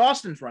loved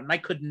Austin's run, and I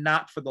could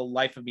not for the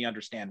life of me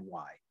understand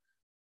why.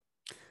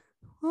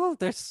 well,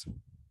 there's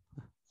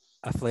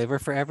a flavor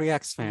for every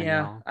X-fan.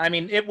 Yeah, Now. I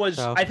mean, it was.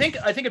 So- I think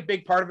a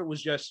big part of it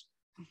was just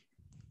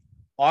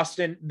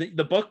Austin.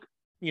 The book,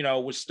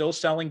 was still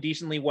selling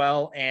decently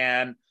well,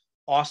 and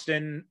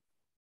Austin.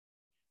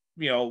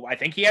 I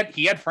think he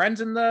had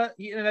friends in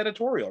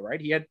editorial, right?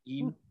 Yeah.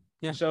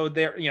 So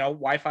there,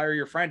 why fire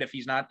your friend if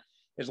he's not,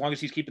 as long as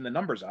he's keeping the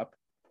numbers up.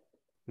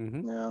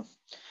 Mhm. Yeah.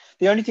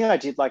 The only thing I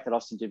did like that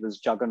Austin did was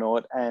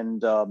Juggernaut,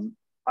 and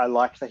I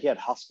liked that he had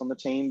Husk on the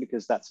team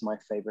because that's my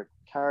favorite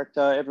character.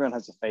 Everyone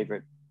has a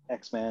favorite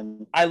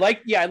X-Man. I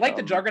like the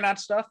Um, Juggernaut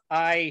stuff.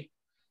 I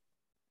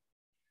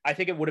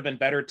think it would have been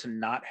better to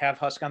not have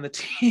Husk on the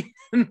team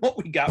than what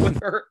we got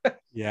with her.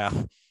 Yeah.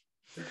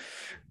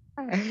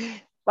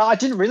 Well, I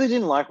didn't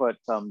like what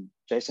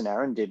Jason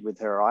Aaron did with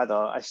her either.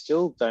 I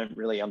still don't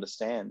really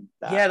understand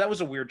that. Yeah, that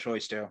was a weird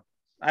choice too.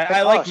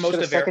 I like she's most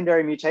got a of Aaron.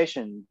 secondary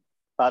mutation,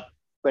 but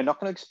we're not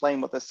going to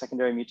explain what the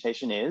secondary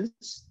mutation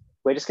is.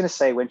 We're just going to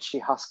say when she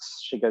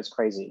husks, she goes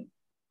crazy.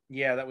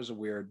 Yeah, that was a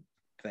weird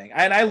thing.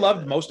 And I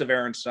loved most of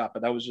Aaron's stuff,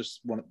 but that was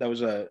just one. That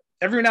was a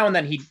every now and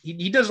then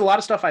he does a lot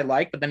of stuff I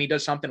like, but then he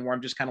does something where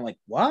I'm just kind of like,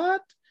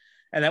 what?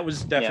 And that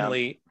was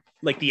definitely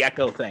like the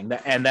Echo thing.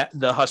 That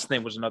the Husk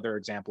thing was another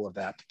example of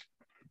that.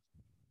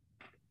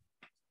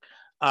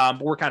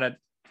 But we're kind of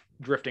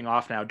drifting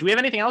off now. Do we have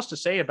anything else to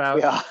say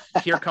about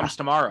Here Comes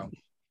Tomorrow?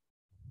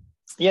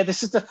 Yeah,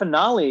 this is the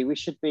finale. We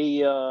should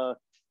be on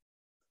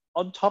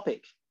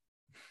topic.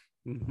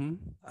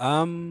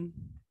 Mm-hmm.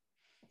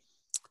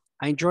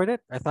 I enjoyed it.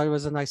 I thought it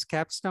was a nice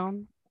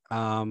capstone.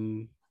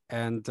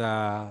 And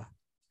I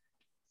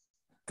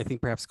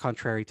think perhaps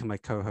contrary to my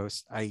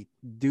co-host, I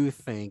do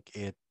think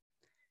it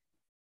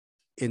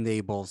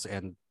enables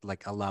and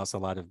like allows a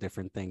lot of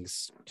different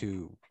things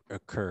to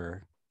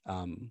occur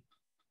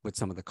with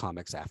some of the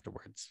comics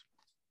afterwards.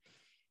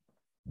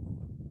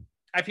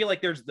 I feel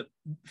like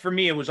for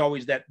me, it was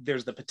always that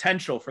there's the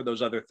potential for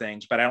those other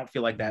things, but I don't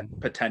feel like that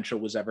potential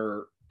was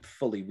ever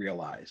fully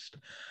realized.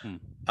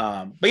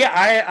 But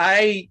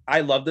yeah,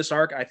 I love this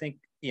arc. I think,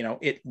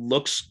 it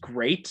looks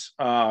great.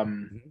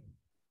 Definitely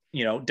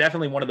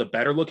one of the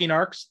better looking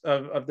arcs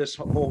of this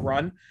whole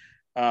run.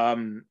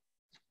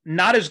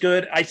 Not as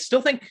good. I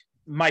still think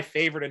my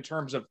favorite in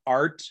terms of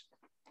art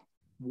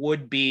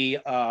would be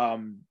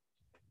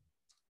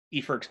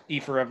E for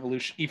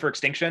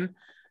Extinction.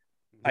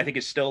 I think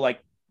is still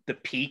like the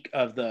peak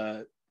of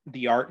the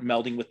art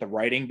melding with the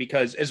writing,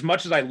 because as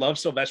much as I love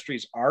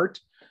Silvestri's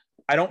art,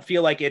 I don't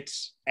feel like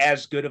it's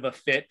as good of a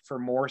fit for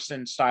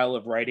Morrison's style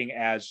of writing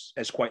as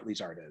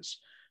Quitely's art is.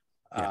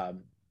 Yeah.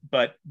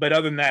 But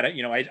other than that,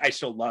 I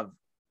still love,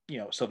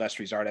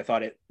 Silvestri's art. I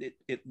thought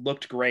it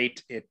looked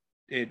great.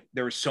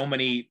 There were so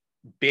many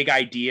big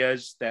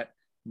ideas that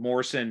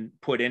Morrison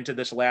put into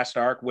this last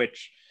arc,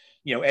 which,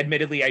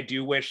 admittedly, I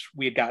do wish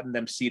we had gotten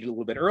them seeded a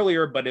little bit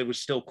earlier, but it was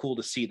still cool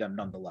to see them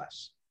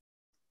nonetheless.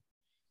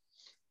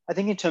 I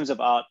think in terms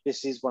of art,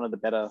 this is one of the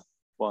better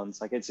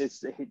ones. Like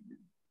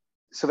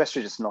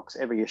Silvestri just knocks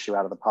every issue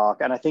out of the park.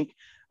 And I think,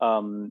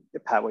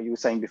 Pat, what you were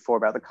saying before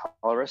about the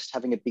colorist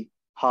having a big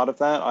part of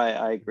that,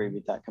 I agree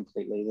with that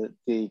completely.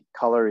 The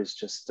color is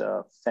just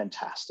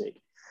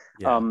fantastic.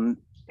 Yeah.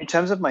 In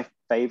terms of my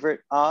favorite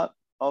art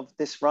of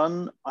this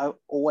run, I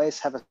always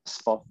have a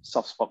soft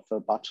spot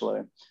for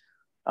Butchlo.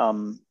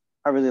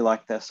 I really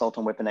like the Assault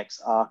on Weapon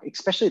X arc,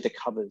 especially the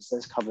covers.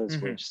 Those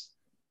covers were just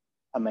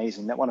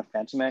amazing. That one of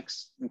Phantom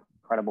X,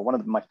 incredible. One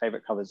of my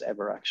favorite covers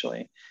ever,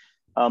 actually.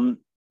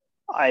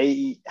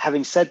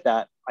 Having said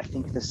that, I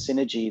think the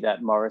synergy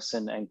that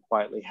Morrison and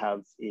Quitely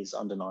have is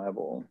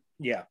undeniable.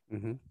 Yeah.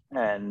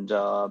 And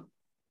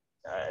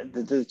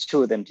the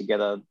two of them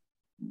together,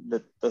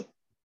 the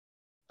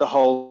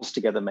wholes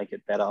together make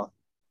it better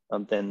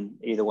than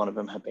either one of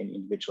them have been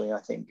individually, I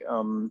think.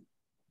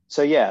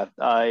 So yeah,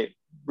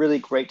 really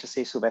great to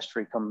see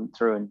Silvestri come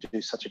through and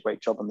do such a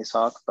great job on this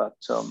arc, but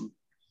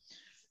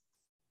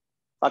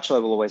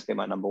Butchlo will always be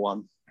my number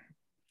one.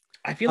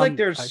 I feel like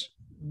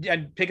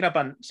and picking up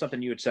on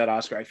something you had said,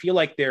 Oscar, I feel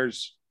like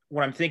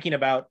when I'm thinking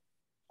about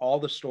all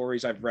the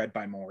stories I've read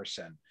by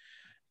Morrison,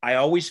 I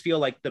always feel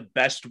like the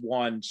best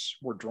ones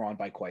were drawn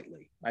by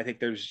Quitely. I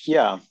think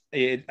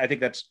I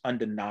think that's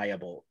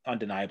undeniably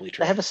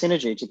true. They have a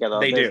synergy together.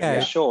 They do.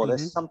 For sure.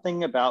 There's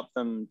something about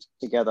them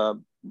together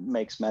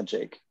makes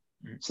magic.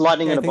 It's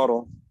lightning in a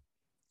bottle.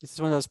 It's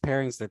one of those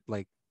pairings that,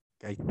 like,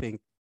 I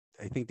think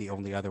the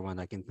only other one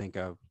I can think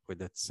of with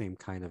that same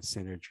kind of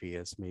synergy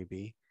is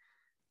maybe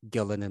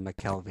Gillen and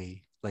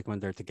McKelvey. Like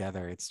when they're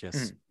together, it's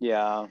just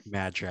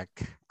magic.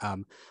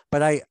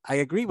 But I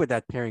agree with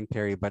that pairing,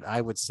 Perry. But I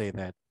would say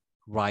that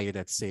Riot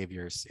at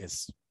Saviors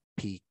is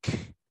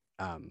peak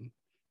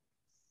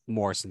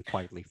Morrison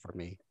Quitely for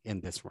me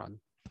in this run.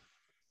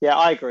 Yeah,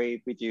 I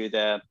agree with you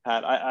there,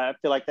 Pat. I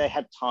feel like they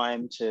had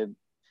time to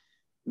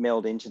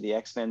meld into the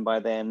X-Men by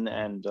then,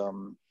 and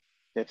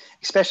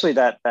especially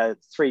that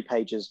 3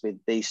 pages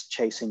with Beast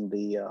chasing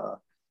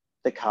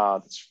the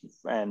car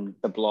and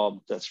the blob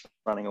that's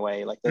running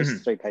away. Like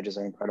those 3 pages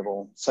are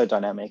incredible, so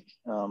dynamic.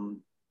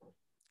 And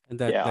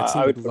that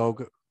scene with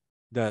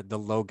the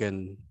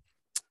Logan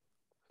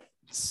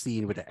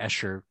scene with the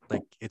Escher,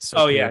 like it's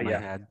so clear in my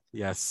head.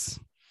 Yes.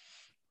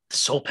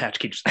 Soul Patch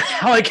keeps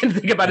all I can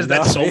think about is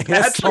that Soul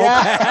Patch.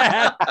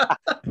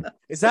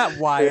 Is that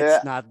why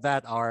it's not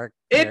that arc?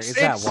 Is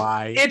that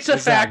why? It's a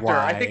factor.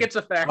 I think it's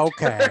a factor.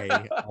 Okay.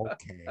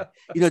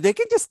 They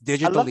can just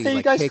digitally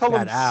take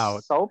that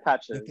out. Soul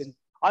Patches.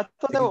 I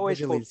thought they were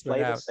always called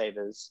Flavor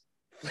Savers.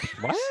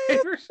 What?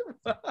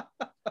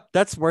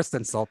 That's worse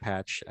than Soul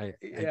Patch,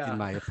 in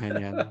my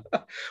opinion.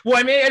 Well,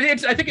 I mean,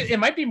 I think it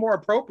might be more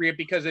appropriate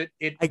because it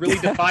really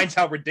defines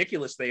how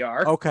ridiculous they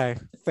are. Okay,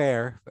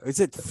 fair. Is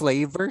it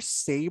Flavor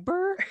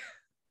Saber?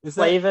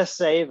 Flavor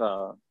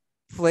Saver.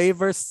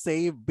 Flavor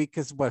Save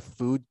because what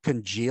food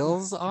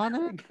congeals on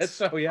it? I guess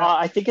so, yeah.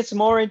 I think it's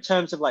more in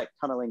terms of like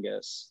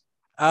cunnilingus.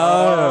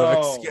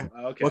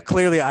 Okay. Well,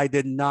 clearly I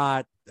did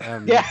not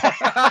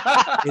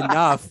Yeah.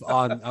 enough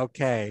on.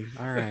 Okay,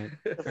 all right.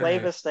 The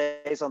flavor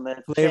stays on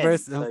the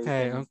Flavors. chin, so you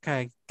Okay, can-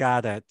 okay,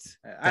 got it.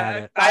 Got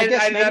it. I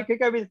guess maybe you could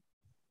go with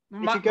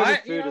my, you could go my-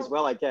 with you food know, as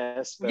well, I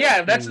guess. But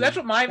Yeah, that's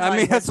what my mind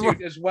went that's to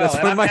what- as well.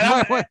 that's what my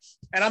mind went.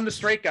 And I'm the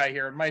straight guy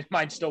here, and my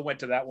mind still went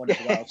to that one as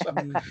well. So.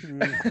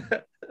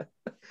 Mhm.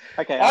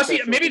 okay. I'll go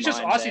Aussie, maybe it's Filthy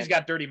just Mind Aussie's then.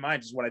 got dirty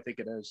minds, is what I think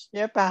it is.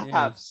 Yeah,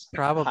 perhaps.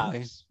 probably.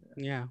 Perhaps.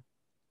 Yeah.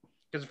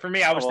 Because for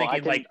me, I was Well, I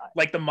thinking can-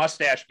 like the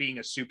mustache being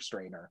a soup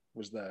strainer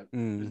was the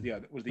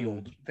Mm. was the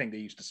old thing they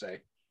used to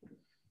say.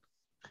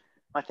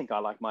 I think I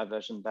like my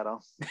version better.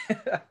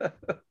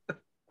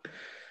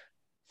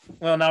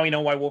 Well, now we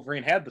know why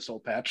Wolverine had the soul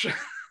patch.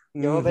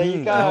 Well, there you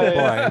Mhm. go. Oh There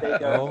you boy.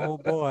 go. Oh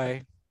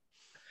boy.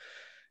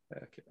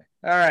 Okay.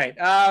 All right.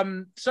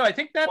 So I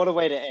think that What a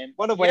way to end.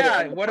 What a way to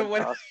end. The what a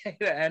podcast. way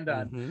to end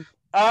on.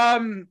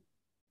 Mhm.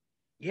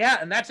 Yeah,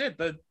 and that's it.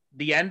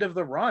 The end of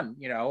the run,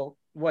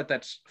 what,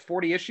 that's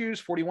 40 issues,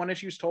 41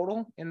 issues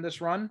total in this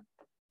run.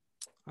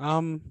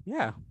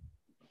 Yeah.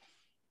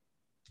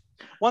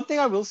 One thing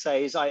I will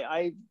say is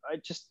I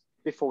just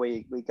before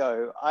we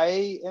go,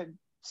 I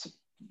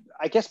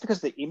guess because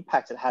of the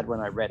impact it had when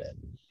I read it,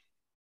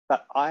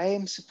 but I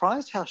am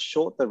surprised how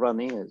short the run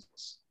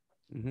is.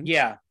 Mhm.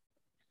 Yeah.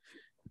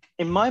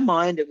 In my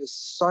mind, it was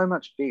so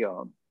much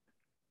bigger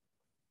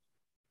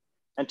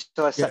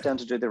until I sat Yeah. down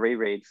to do the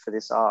reread for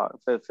this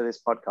for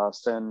this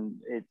podcast,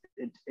 and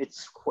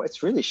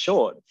it's really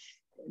short.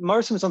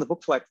 Morrison was on the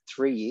book for like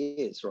 3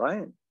 years,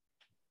 right?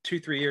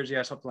 2-3 years,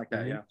 yeah, something like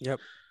that. Yeah. Yep.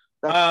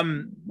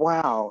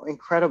 Wow,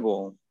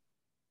 incredible.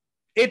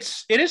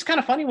 It is kind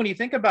of funny when you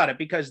think about it,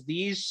 because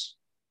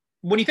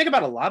when you think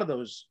about a lot of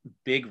those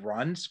big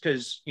runs,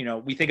 because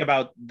we think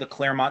about the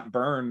Claremont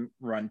Byrne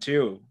run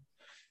too.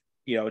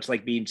 It's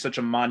like being such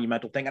a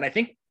monumental thing, and I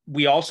think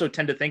we also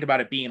tend to think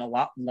about it being a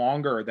lot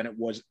longer than it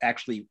was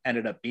actually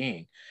ended up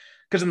being,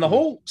 because in the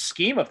whole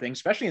scheme of things,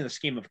 especially in the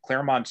scheme of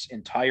Claremont's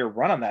entire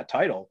run on that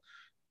title,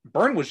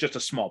 Byrne was just a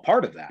small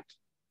part of that.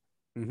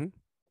 Mm-hmm.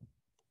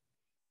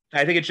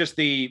 I think it's just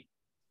the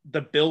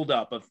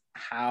buildup of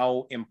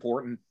how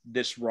important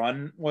this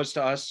run was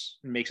to us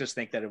makes us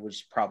think that it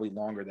was probably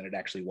longer than it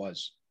actually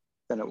was.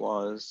 Than it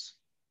was.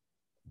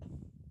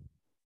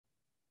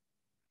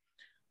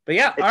 But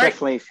yeah, It all right.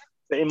 definitely,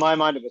 in my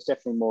mind, it was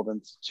definitely more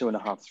than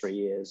 2.5, 3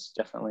 years,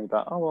 definitely.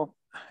 But oh well.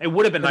 It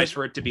would have been nice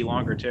for it to be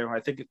longer too.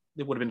 I think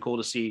it would have been cool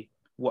to see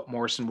what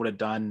Morrison would have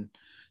done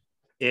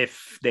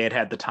if they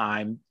had the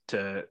time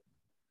that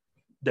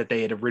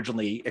they had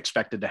originally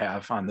expected to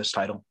have on this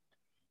title.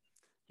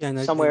 Yeah, and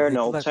Somewhere in an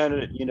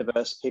alternate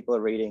universe, people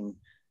are reading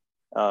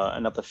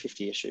another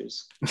 50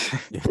 issues.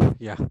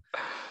 Yeah.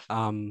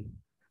 And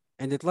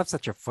it left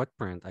such a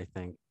footprint, I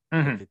think.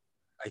 Mhm.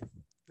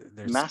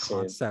 There's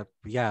Massive.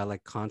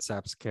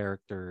 concepts,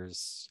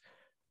 characters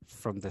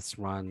from this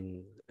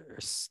run are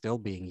still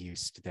being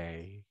used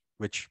today,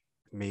 which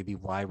may be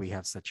why we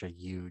have such a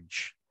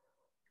huge,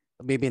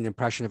 maybe an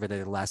impression of it that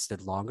it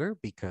lasted longer,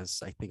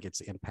 because I think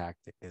its impact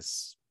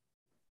is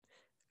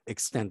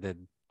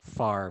extended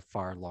far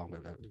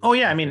longer than. Oh,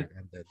 yeah, I after mean, it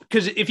ended.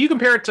 Because if you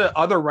compare it to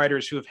other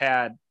writers who have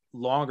had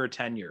longer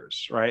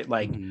tenures, right?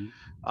 Like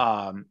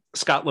Mhm.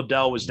 Scott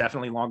Lobdell was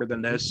definitely longer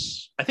than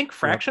this. I think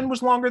Fraction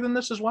was longer than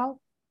this as well.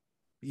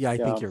 Yeah, I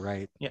think Yeah. you're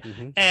right. Yeah.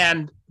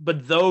 Mhm.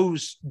 But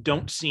those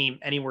don't seem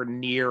anywhere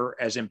near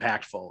as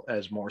impactful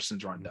as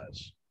Morrison's run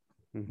does.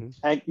 Mhm.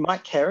 And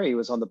Mike Carey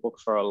was on the book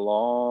for a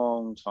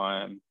long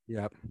time.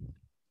 Yep.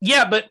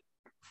 Yeah, but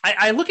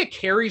I look at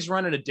Carey's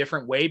run in a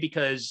different way,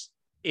 because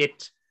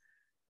it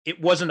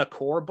wasn't a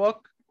core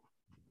book,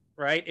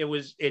 right? It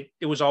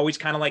was always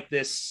kind of like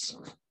this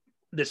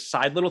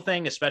side little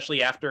thing,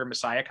 especially after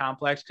Messiah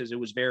Complex, because it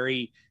was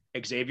very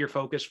Xavier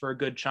focused for a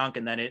good chunk,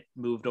 and then it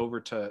moved over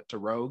to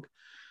Rogue.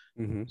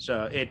 Mhm.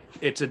 So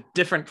it's a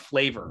different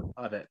flavor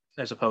of it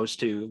as opposed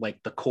to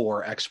like the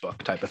core X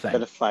book type of But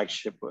thing. a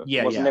flagship book.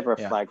 Yeah, It wasn't yeah, never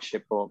a yeah.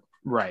 flagship book.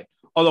 Right.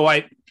 Although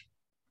I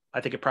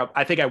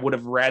think I would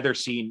have rather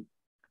seen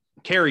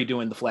Carey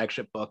doing the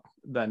flagship book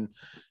than,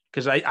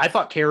 because I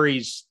thought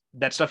Carey's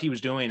that stuff he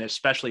was doing,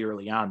 especially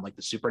early on, like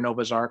the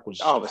Supernovas arc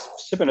was Oh,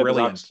 Supernova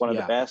Brilliant, arc's one of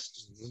yeah. the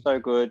best. Mhm. So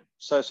good.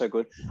 So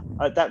good.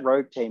 That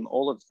Rogue team,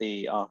 all of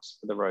the arcs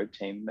for the Rogue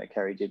team that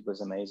Carey did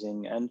was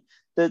amazing. And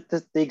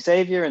the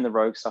Xavier and the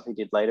Rogue stuff he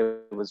did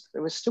later was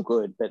still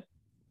good, but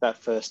that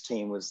first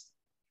team was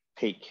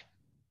peak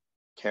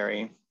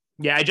Carey.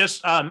 Yeah,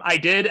 I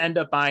did end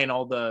up buying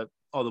all the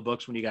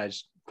books when you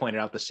guys pointed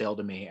out the sale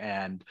to me,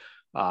 and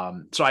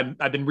so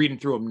I've been reading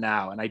through them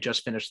now, and I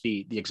just finished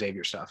the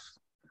Xavier stuff.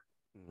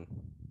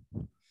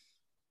 Mhm.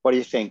 What do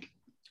you think?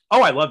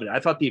 Oh, I loved it. I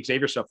thought the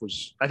Xavier stuff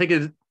was. I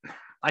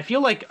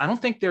feel like I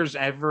don't think there's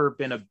ever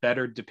been a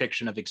better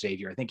depiction of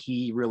Xavier. I think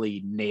he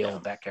really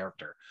nailed that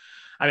character.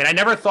 I mean, I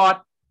never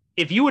thought,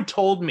 if you had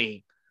told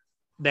me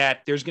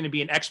that there's going to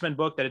be an X-Men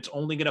book that it's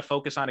only going to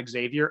focus on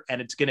Xavier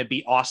and it's going to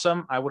be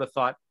awesome, I would have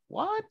thought,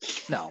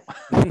 what? No.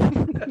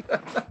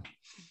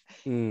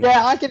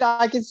 Yeah,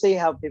 I can see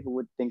how people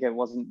would think it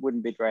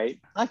wouldn't be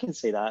great. I can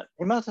see that.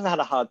 He must have had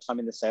a hard time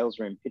in the sales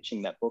room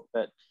pitching that book,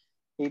 but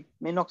he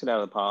knocked it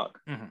out of the park.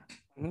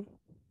 Mm-hmm. Mm-hmm.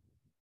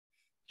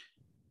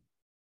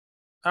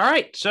 All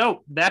right,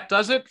 so that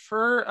does it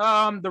for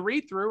the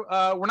read through.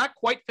 We're not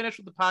quite finished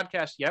with the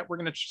podcast yet. We're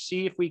going to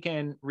see if we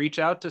can reach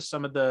out to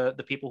some of the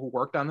people who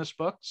worked on this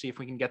book, see if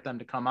we can get them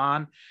to come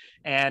on,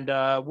 and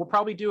we'll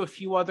probably do a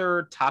few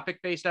other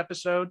topic-based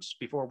episodes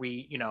before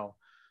we,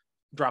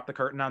 drop the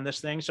curtain on this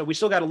thing. So we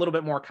still got a little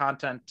bit more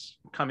content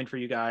coming for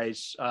you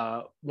guys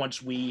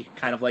once we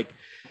kind of like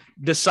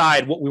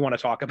decide what we want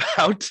to talk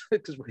about,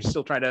 because we're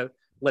still trying to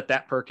let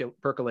that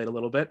percolate a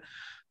little bit.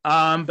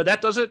 But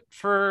that does it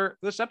for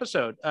this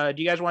episode. Do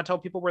you guys want to tell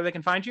people where they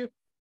can find you?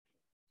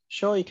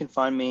 Sure, you can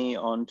find me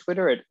on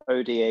Twitter at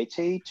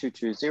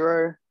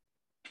ODAT220.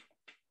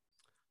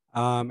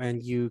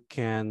 And you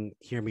can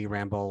hear me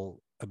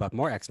ramble about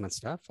more X-Men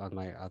stuff on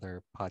my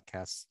other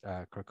podcast,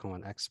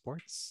 Krakoan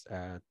Exports,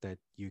 that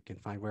you can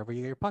find wherever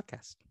you get your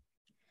podcast.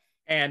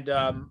 And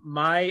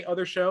my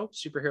other show,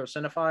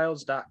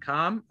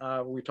 superherocinephiles.com,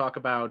 where we talk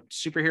about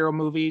superhero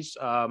movies.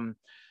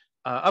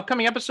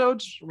 Upcoming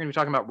episodes, we're going to be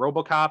talking about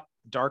RoboCop,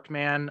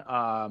 Darkman,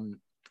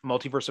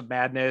 Multiverse of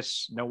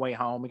Madness, No Way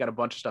Home. We got a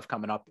bunch of stuff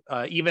coming up.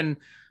 Even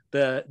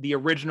the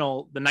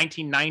original, the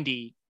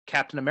 1990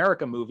 Captain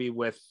America movie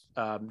with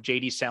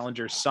J.D.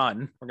 Salinger's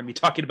son. We're going to be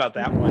talking about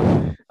that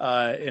one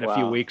in a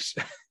few weeks.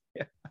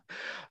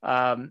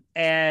 Also,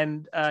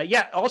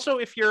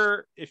 if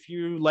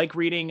you like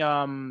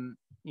reading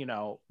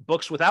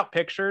books without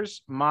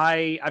pictures,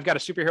 I've got a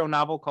superhero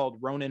novel called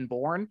Ronin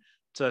Born.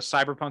 It's a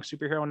cyberpunk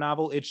superhero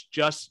novel. It's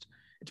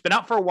been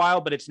out for a while,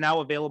 but it's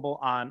now available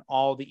on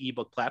all the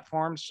ebook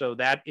platforms. So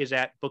that is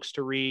at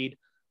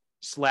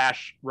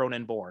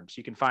books2read/Ronin Born. So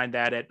you can find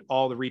that at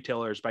all the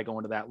retailers by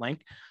going to that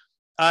link.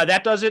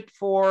 That does it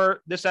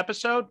for this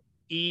episode.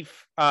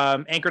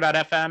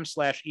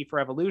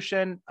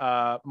 Anchor.fm/E4Evolution,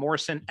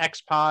 Morrison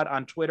X Pod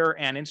on Twitter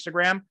and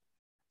Instagram.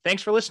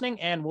 Thanks for listening,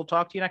 and we'll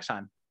talk to you next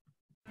time.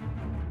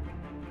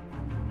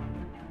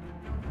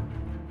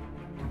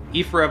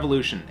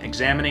 E4Evolution,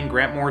 examining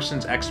Grant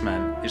Morrison's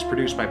X-Men, is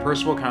produced by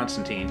Percival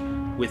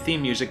Constantine, with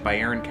theme music by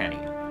Aaron Kenny.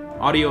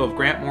 Audio of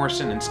Grant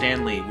Morrison and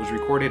Stan Lee was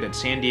recorded at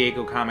San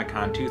Diego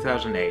Comic-Con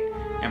 2008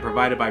 and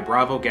provided by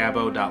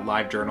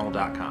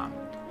bravogabo.livejournal.com.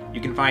 You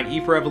can find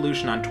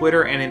E4Evolution on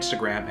Twitter and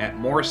Instagram at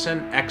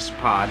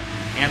MorrisonXPod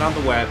and on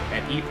the web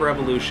at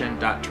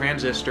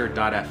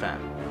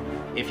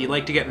e4evolution.transistor.fm. If you'd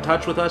like to get in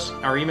touch with us,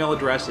 our email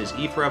address is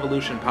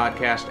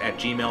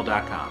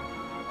e4evolutionpodcast@gmail.com.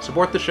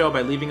 Support the show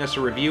by leaving us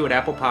a review at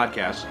Apple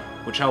Podcasts,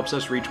 which helps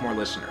us reach more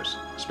listeners.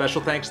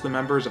 Special thanks to the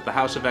members of the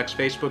House of X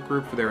Facebook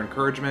group for their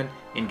encouragement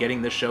in getting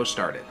this show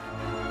started.